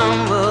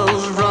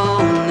was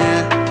wrong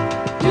now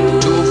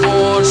to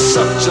avoid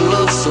such a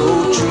love so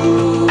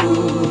true.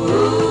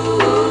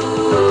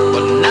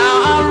 But now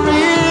I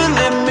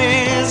really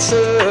miss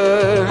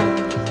her,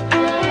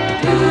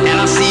 and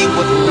I see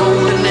what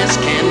loneliness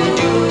can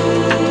do.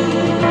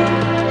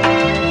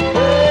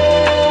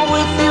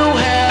 Oh, if you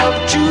have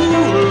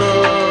true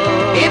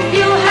love, if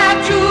you have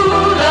true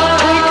love,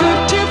 take a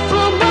tip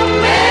from a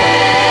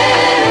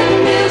man in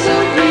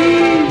misery.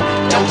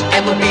 Don't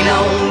ever be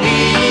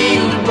lonely,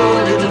 you poor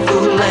little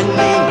fool like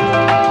me.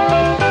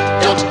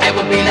 Don't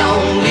ever be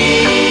lonely,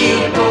 you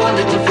poor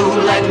little fool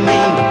like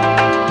me.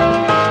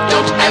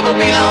 Don't ever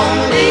be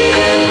lonely,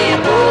 you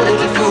poor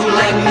little fool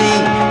like me.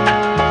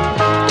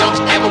 Don't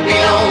ever be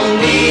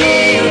lonely,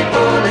 you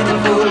poor little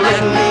fool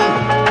like me.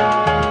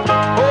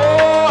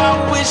 Oh, I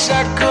wish I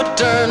could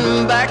turn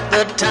back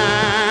the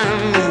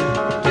time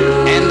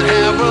and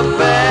have her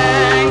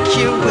back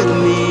here with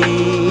me.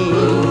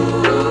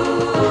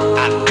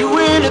 I'd do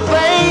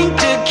anything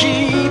to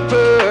keep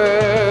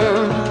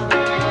her,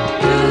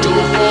 to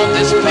avoid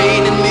this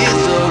pain and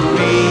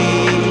misery.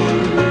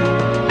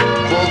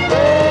 For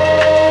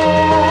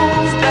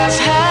those that's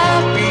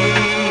happy,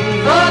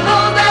 for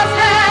those that's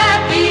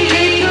happy,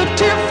 take a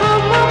tip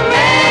from a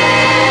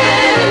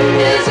man in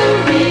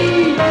misery.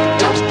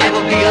 Don't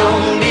ever be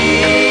lonely,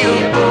 you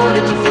poor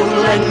little fool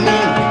like me.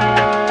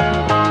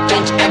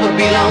 Don't ever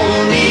be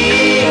lonely,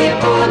 you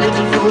poor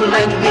little fool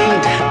like me.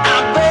 I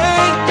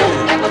beg, don't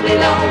ever be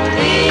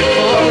lonely,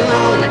 you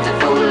poor little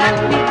fool like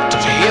me.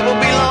 Don't you ever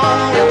be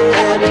lonely, don't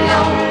ever be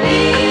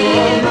lonely,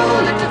 you poor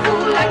little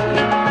fool like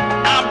me.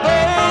 I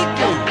beg,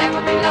 don't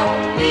ever be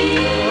lonely,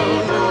 you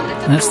poor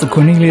little. That's the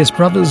Cornelius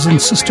Brothers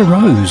and Sister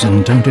Rose,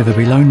 and Don't Ever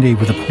Be Lonely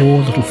with a Poor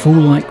Little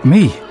Fool Like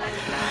Me.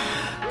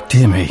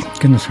 Dear me,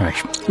 goodness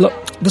gracious. Look,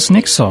 this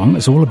next song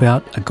is all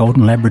about a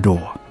golden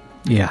Labrador.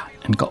 Yeah,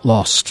 and got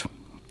lost.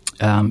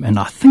 And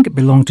I think it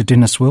belonged to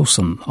Dennis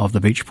Wilson of the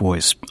Beach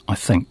Boys, I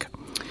think.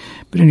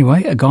 But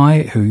anyway, a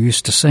guy who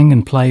used to sing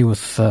and play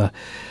with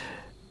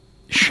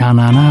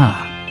Sha-Na-Na,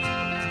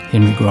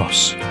 Henry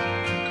Gross.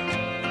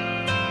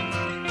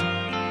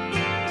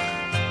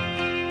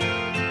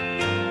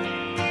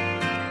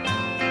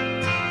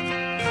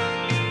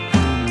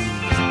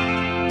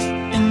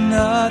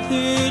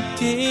 Another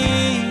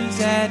day's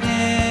at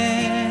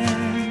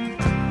end.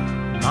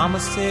 Mama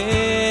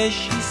says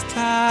she's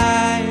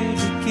tired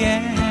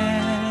again.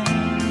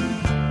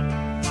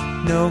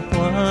 No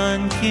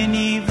one can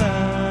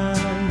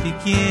even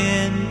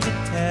begin to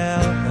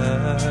tell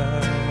her.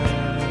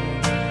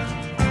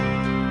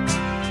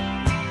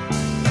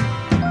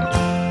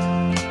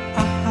 I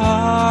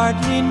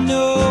hardly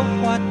know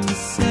what to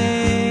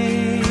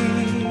say,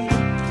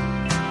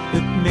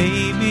 but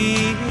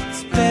maybe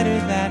it's better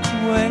that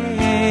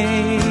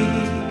way.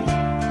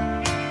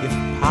 If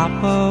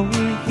Papa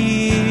were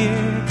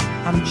here,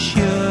 I'm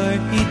sure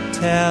he'd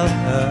tell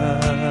her.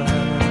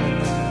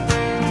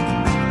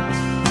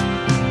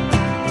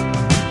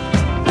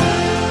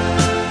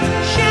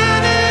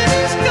 Shannon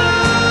is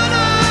gone, I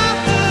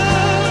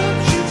hope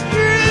she's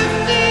great.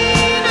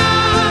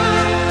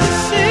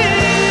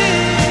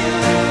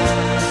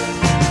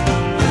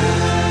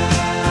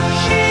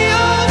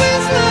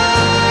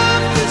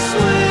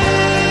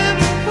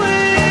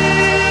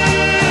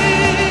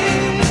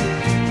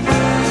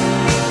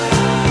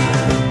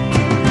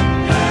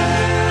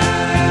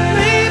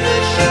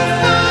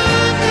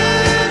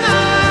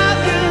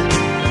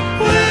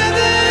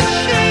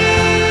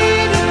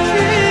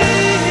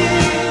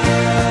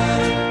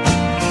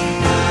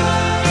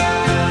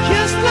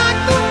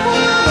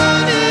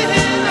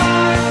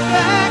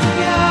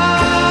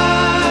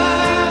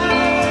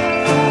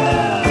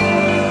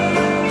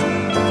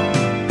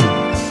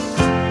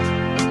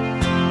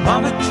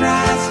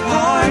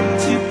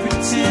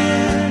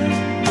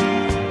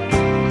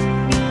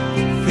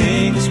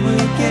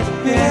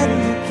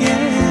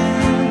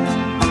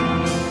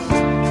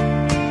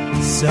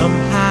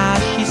 Somehow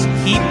she's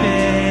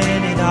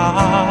keeping it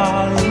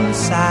all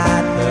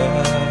inside her.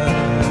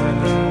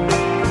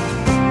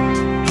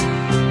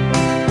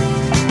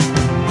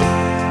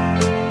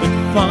 But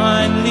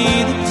finally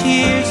the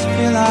tears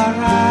fill our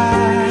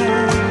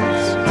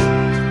eyes,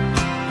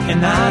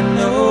 and I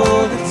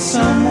know that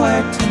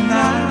somewhere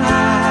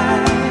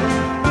tonight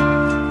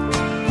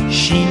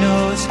she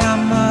knows how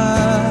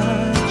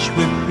much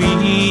we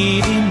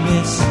really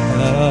miss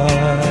her.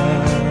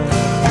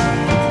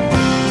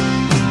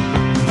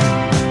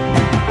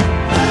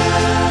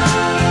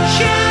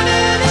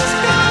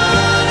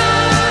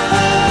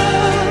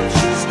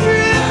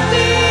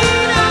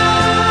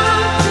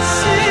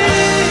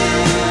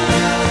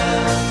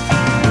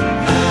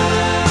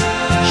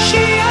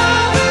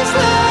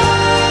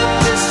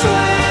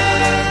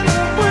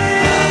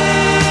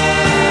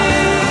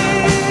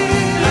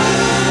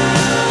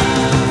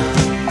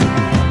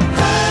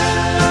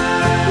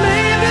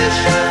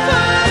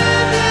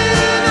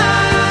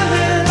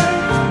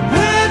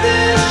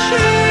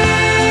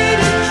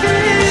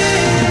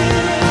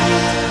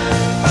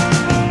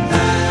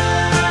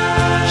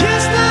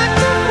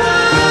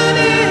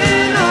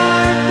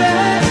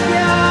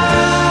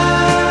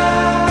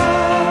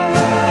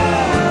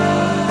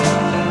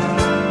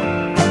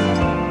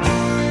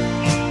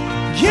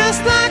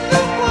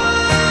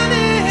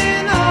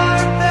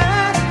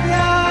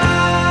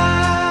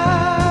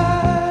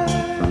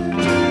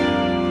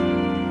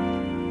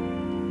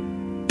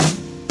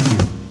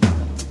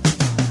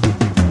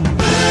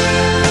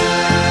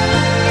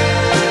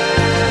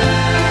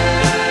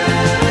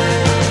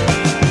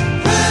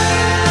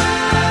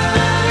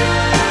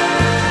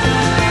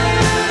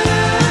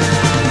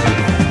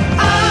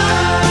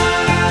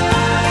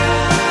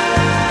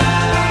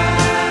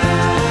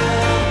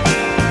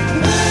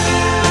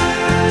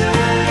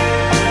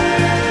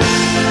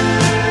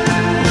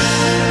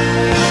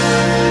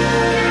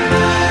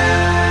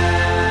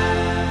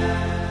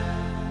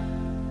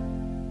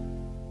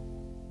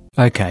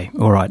 Okay,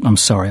 all right, I'm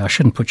sorry, I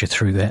shouldn't put you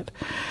through that.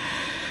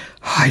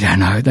 I don't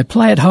know, they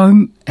play at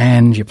home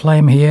and you play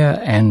them here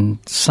and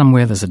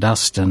somewhere there's a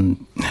dust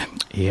and,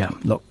 yeah,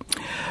 look.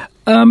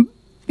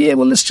 Yeah,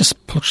 well, let's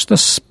just push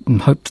this and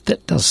hope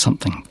that does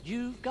something.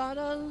 You've got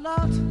a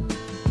lot,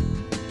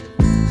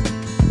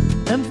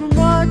 and from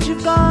what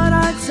you've got,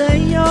 I'd say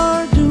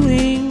you're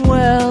doing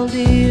well,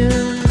 dear.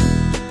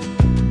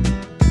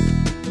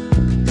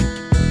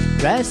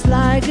 Dressed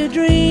like a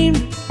dream,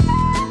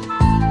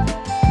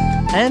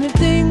 and if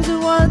things are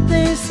what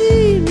they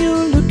seem,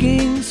 you're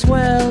looking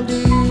swell,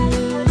 dear.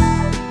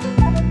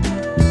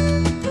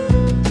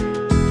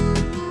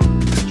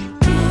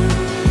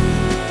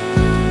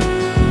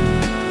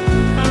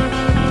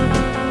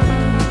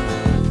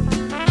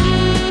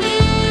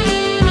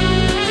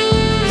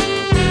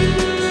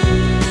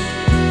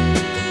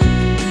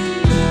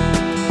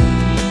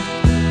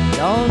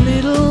 Your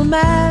little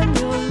man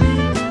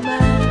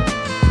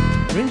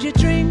brings you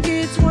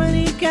trinkets when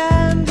he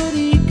can, but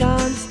he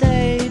can't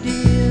stay,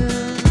 dear.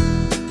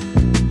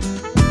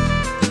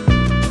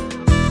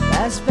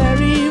 That's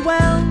very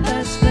well,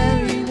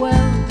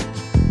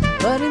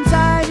 but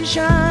inside you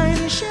shine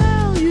a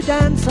shell, you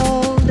dance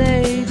all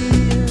day, dear.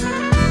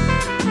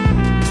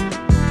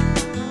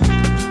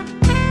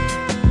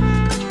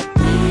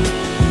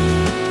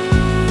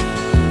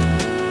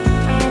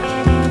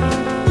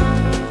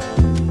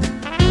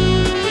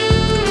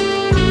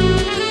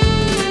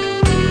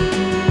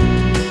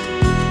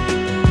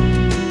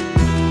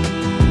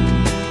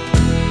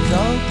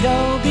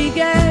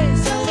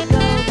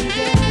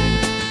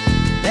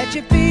 Let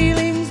your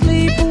feelings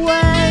leap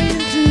away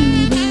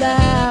into the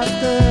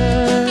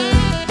laughter.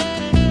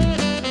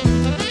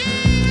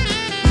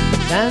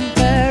 St.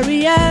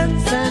 Fairy Ann,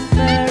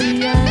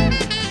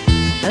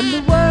 and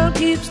the world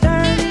keeps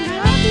turning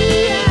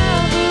happy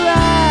ever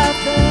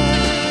after.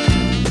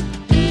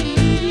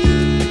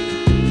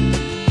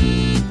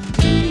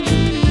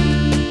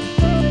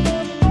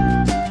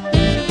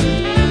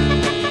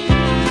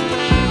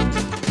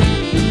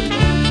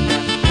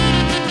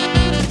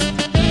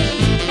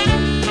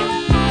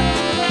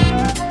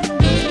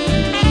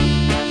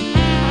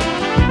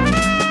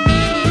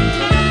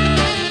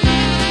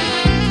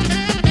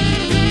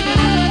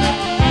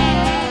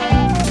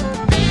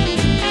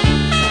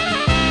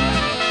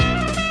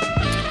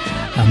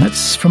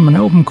 That's from an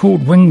album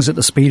called Wings at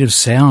the Speed of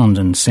Sound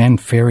and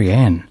St. Fairy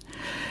Ann.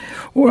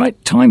 All right,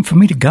 time for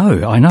me to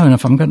go. I know, and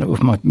if I'm going to,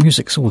 if my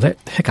music's all that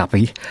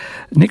hiccupy,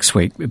 next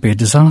week it'd be a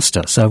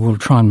disaster. So we'll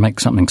try and make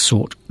something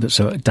so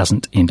it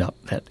doesn't end up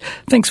that.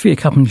 Thanks for your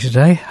company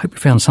today. Hope you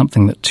found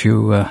something that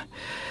you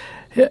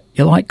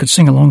like, could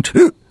sing along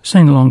to,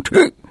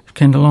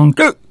 can along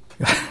to.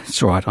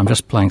 It's all right, I'm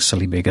just playing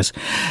silly beggars.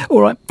 All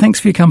right, thanks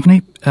for your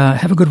company.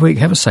 Have a good week,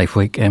 have a safe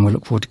week, and we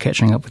look forward to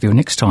catching up with you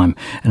next time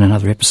in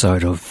another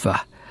episode of,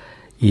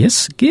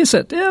 yes, guess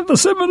it, yeah, the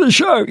 70s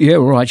Show. Yeah,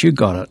 all right, you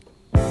got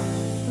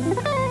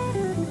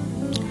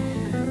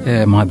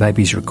it. My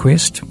baby's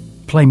request,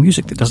 play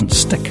music that doesn't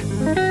stick.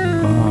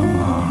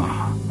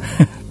 Oh.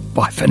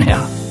 Bye for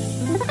now.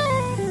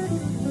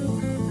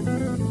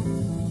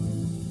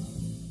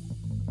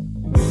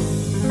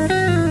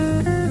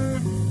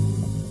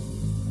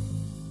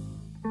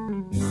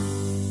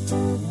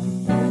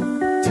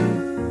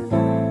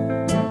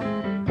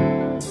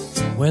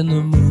 when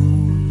the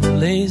moon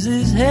lays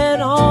his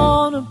head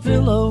on a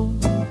pillow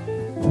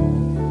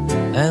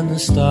and the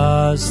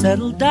stars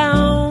settle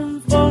down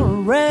for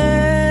a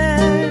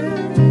rest.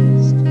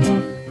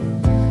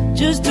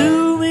 Just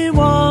do me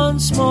one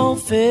small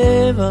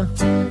favor,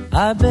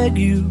 I beg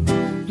you,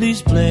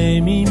 please play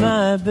me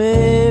my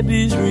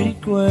baby's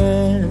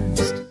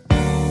request.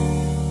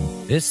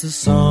 It's the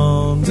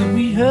song that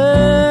we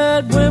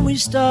heard when we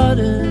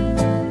started.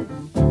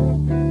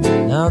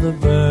 Now the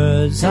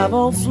birds have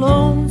all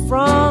flown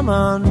from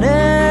our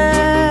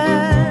nest,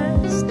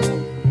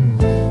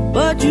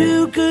 but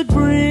you could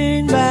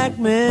bring back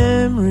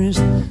memories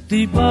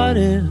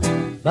departed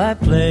by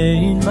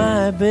playing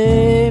my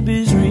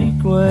baby's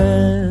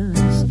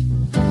request.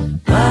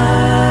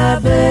 My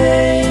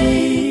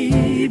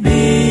baby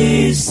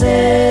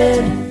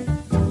said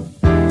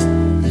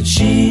that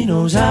she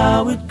knows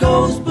how it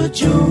goes,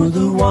 but you're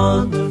the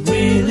one that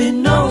really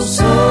knows.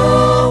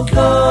 So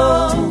go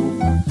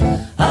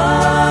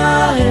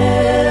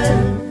ahead,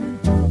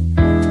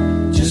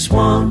 just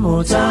one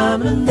more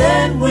time and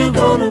then we'll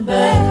go to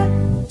bed.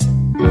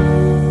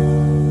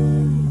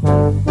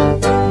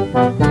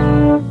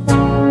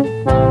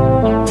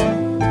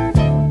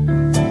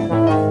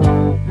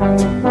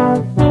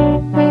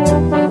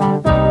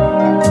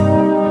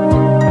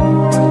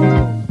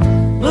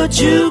 But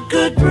you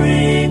could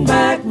bring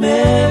back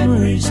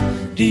memories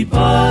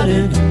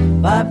departed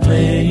by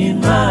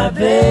playing my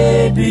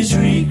baby's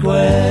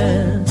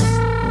request.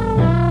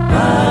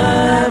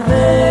 My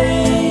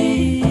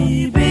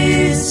baby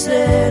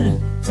said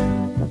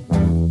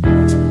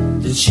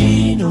that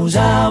she knows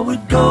how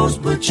it goes,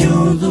 but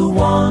you're the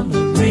one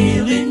that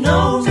really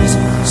knows.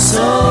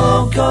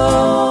 So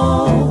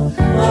go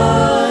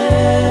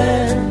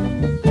ahead,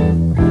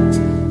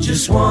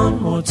 just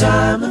one more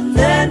time and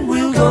then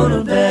we'll go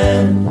to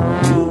bed.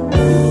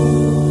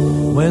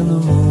 When the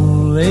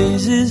moon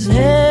lays his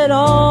head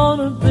on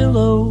a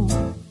pillow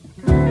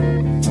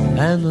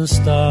and the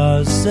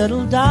stars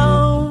settle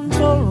down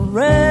for a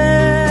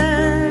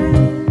rest,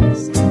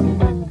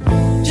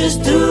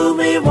 just do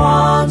me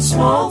one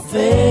small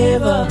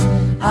favor,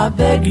 I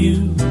beg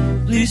you,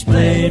 please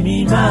play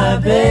me my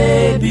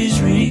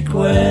baby's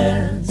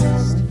request.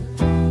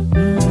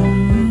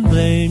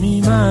 Play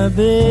me my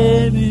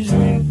baby's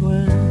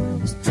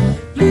request.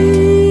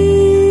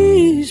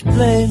 Please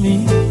play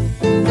me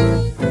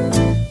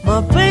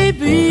my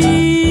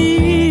baby's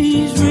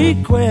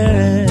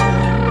request.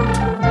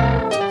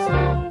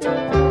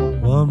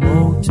 One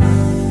more time.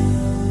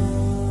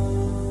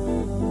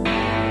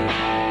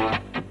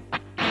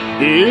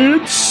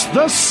 It's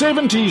the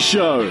 70s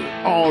Show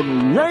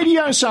on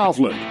Radio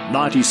Southland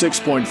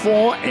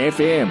 96.4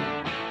 FM.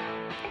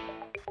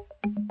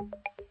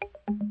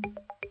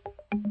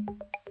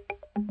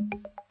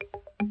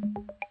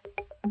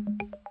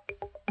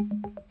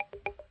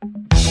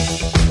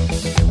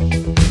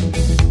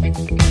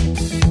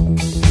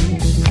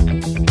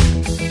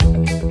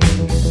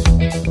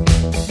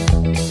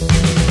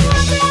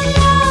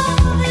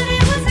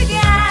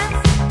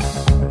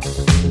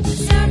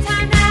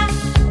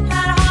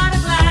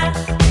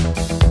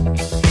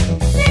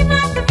 Seemed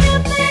like the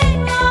real thing,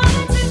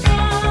 all to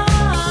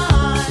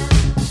God.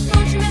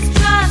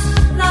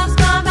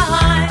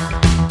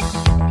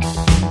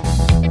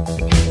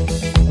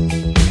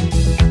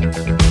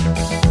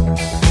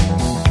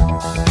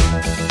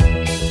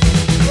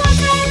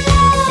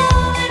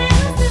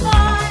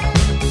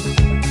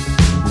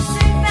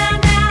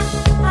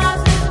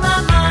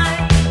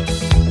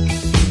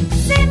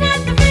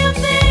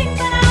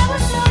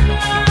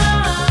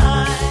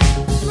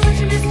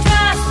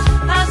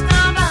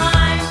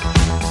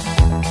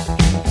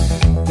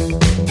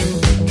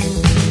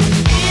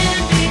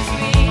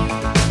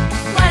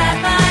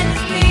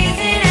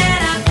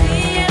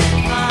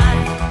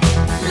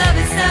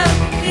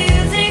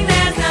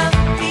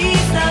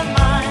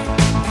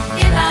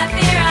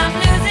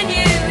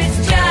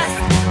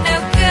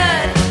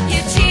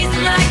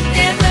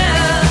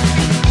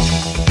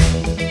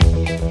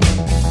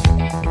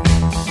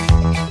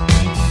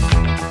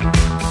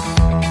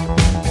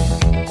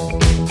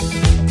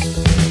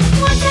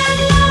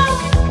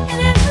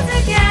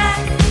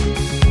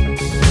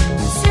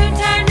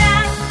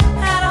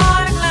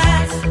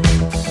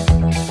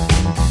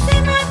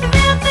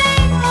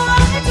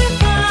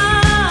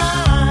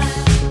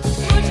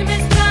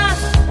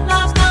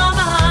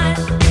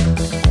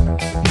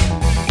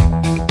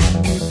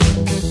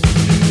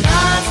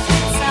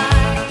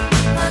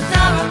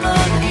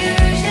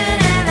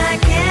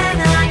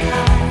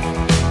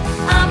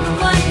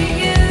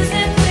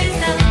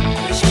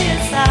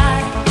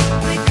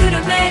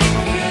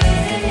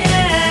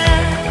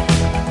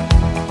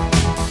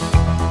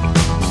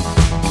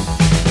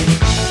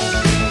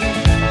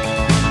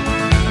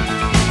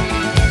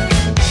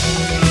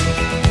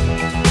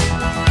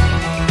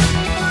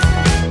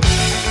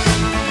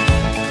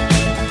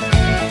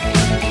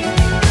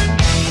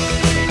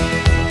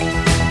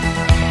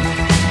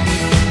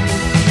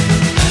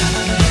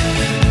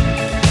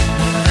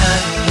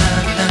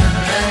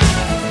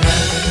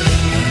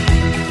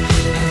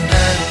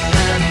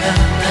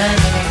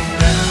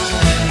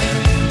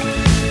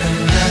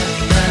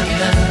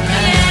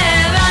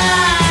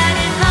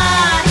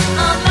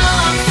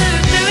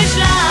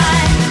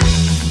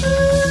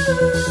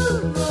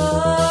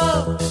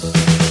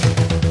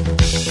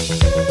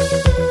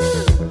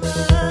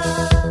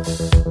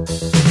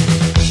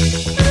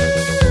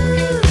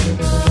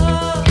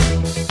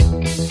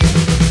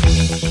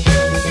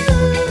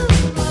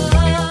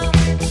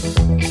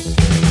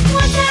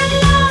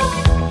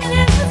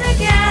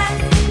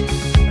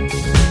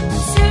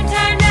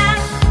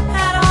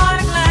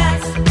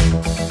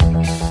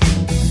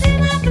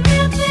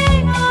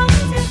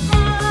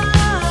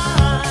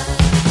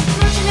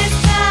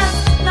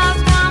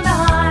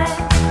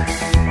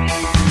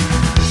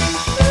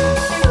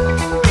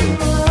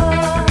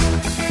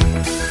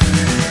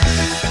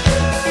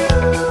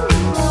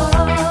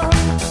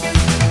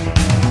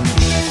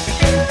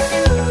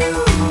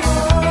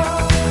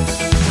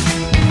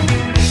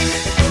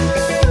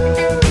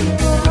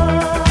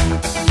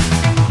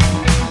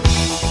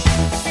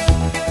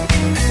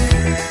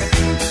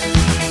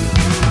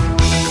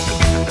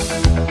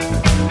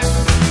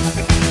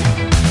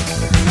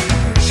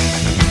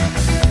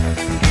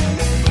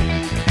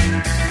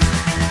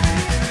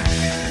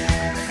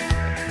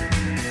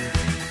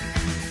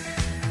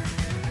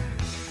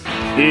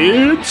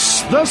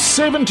 It's the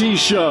 70s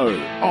Show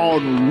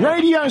on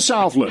Radio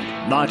Southland,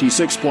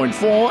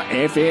 96.4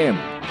 FM.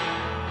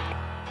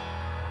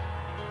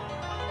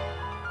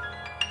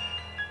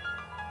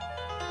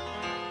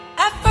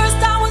 At first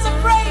I was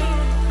afraid,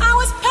 I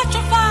was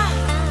petrified,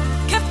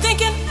 kept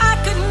thinking I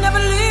could never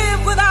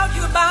live without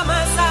you by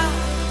my side.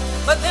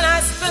 But then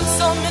I spent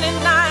so many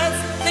nights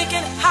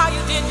thinking how you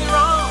did me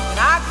wrong, and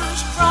I grew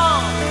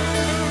strong,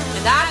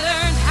 and I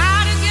learned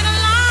how to get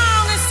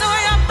along, and so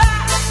you're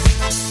back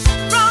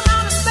from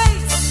outer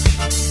space.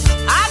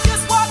 I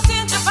just walked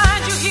in to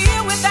find you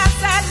here with that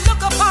sad look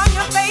upon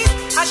your face.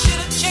 I should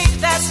have changed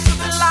that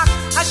stupid lock,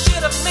 I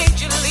should have made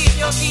you leave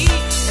your key.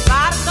 If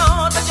I'd have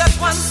known for just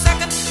 1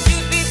 second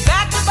you'd be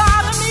back to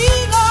bother me.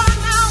 Go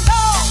on now, go,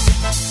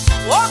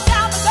 walk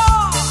out the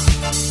door,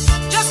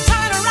 just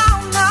turn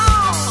around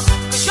now,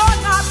 'cause you're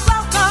not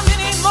welcome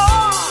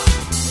anymore.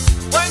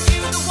 Weren't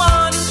you the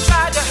one who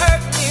tried to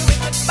hurt me with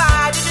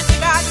goodbye? Did you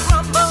think I'd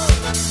crumble?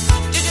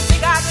 Did you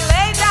think I'd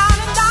lay down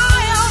and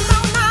die? Oh no,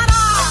 not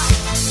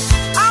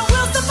I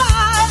will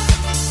survive.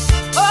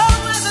 Oh,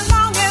 as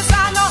long as I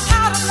know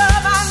how to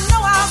love, I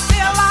know I'll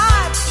stay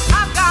alive.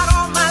 I've got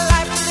all my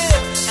life to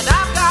live, and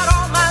I've got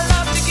all my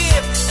love to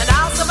give, and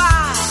I'll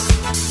survive.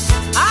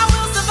 I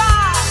will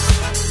survive.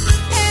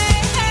 Hey,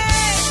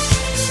 hey.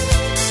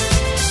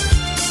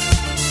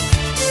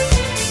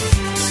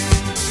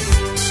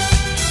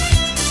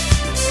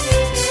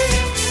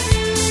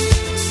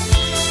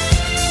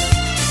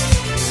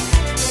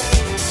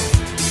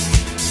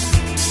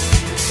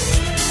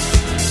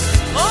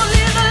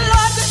 Only the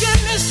Lord could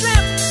give me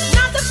strength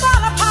not to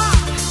fall apart,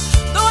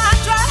 though I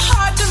tried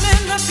hard to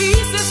mend the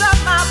pieces of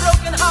my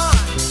broken heart.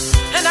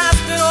 And I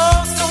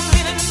spent so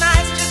many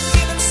nights just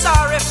feeling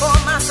sorry for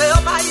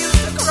myself. I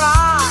used to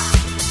cry,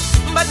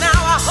 but now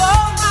I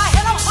hold my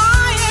head up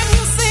high and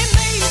you see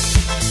me,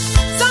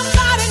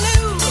 somebody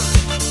new.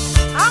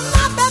 I'm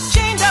not that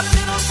chained up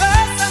little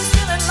person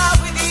still in love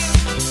with you.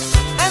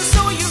 And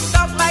so you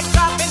felt like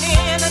dropping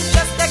in and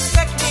just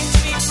expect me to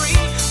be free.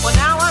 Well,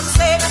 now I'm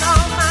saving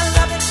all my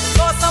loving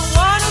for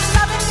someone who's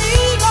loving me.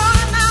 Go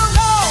on now,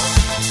 go,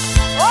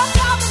 walk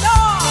out the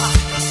door,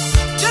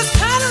 just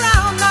turn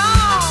around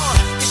now,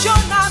 'cause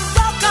you're not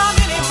welcome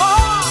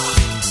anymore.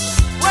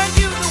 Weren't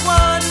you the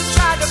one who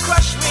tried to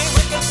crush me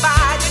with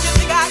goodbye? Did you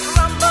think I'd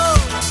crumble?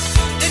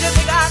 Did you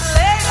think I'd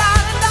lay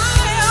down and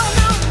die? Oh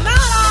no,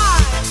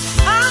 not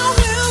I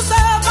will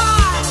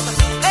survive.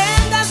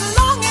 And as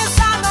long as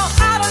I know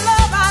how to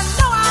love, I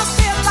know I'll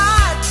stay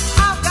alive.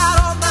 I've got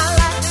all my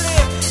life to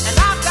live, and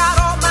I've got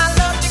all my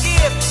love to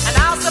give, and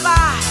I'll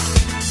survive.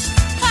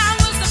 I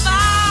will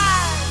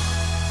survive.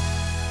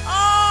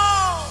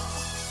 Oh.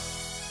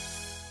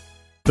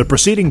 The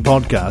preceding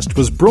podcast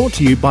was brought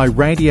to you by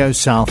Radio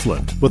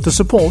Southland with the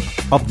support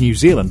of New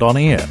Zealand On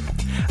Air.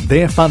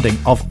 Their funding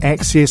of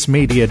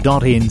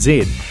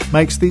accessmedia.nz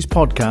makes these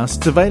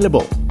podcasts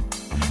available.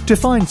 To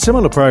find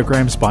similar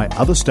programs by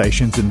other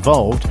stations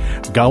involved,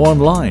 go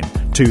online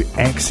to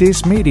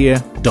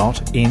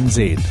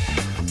accessmedia.nz.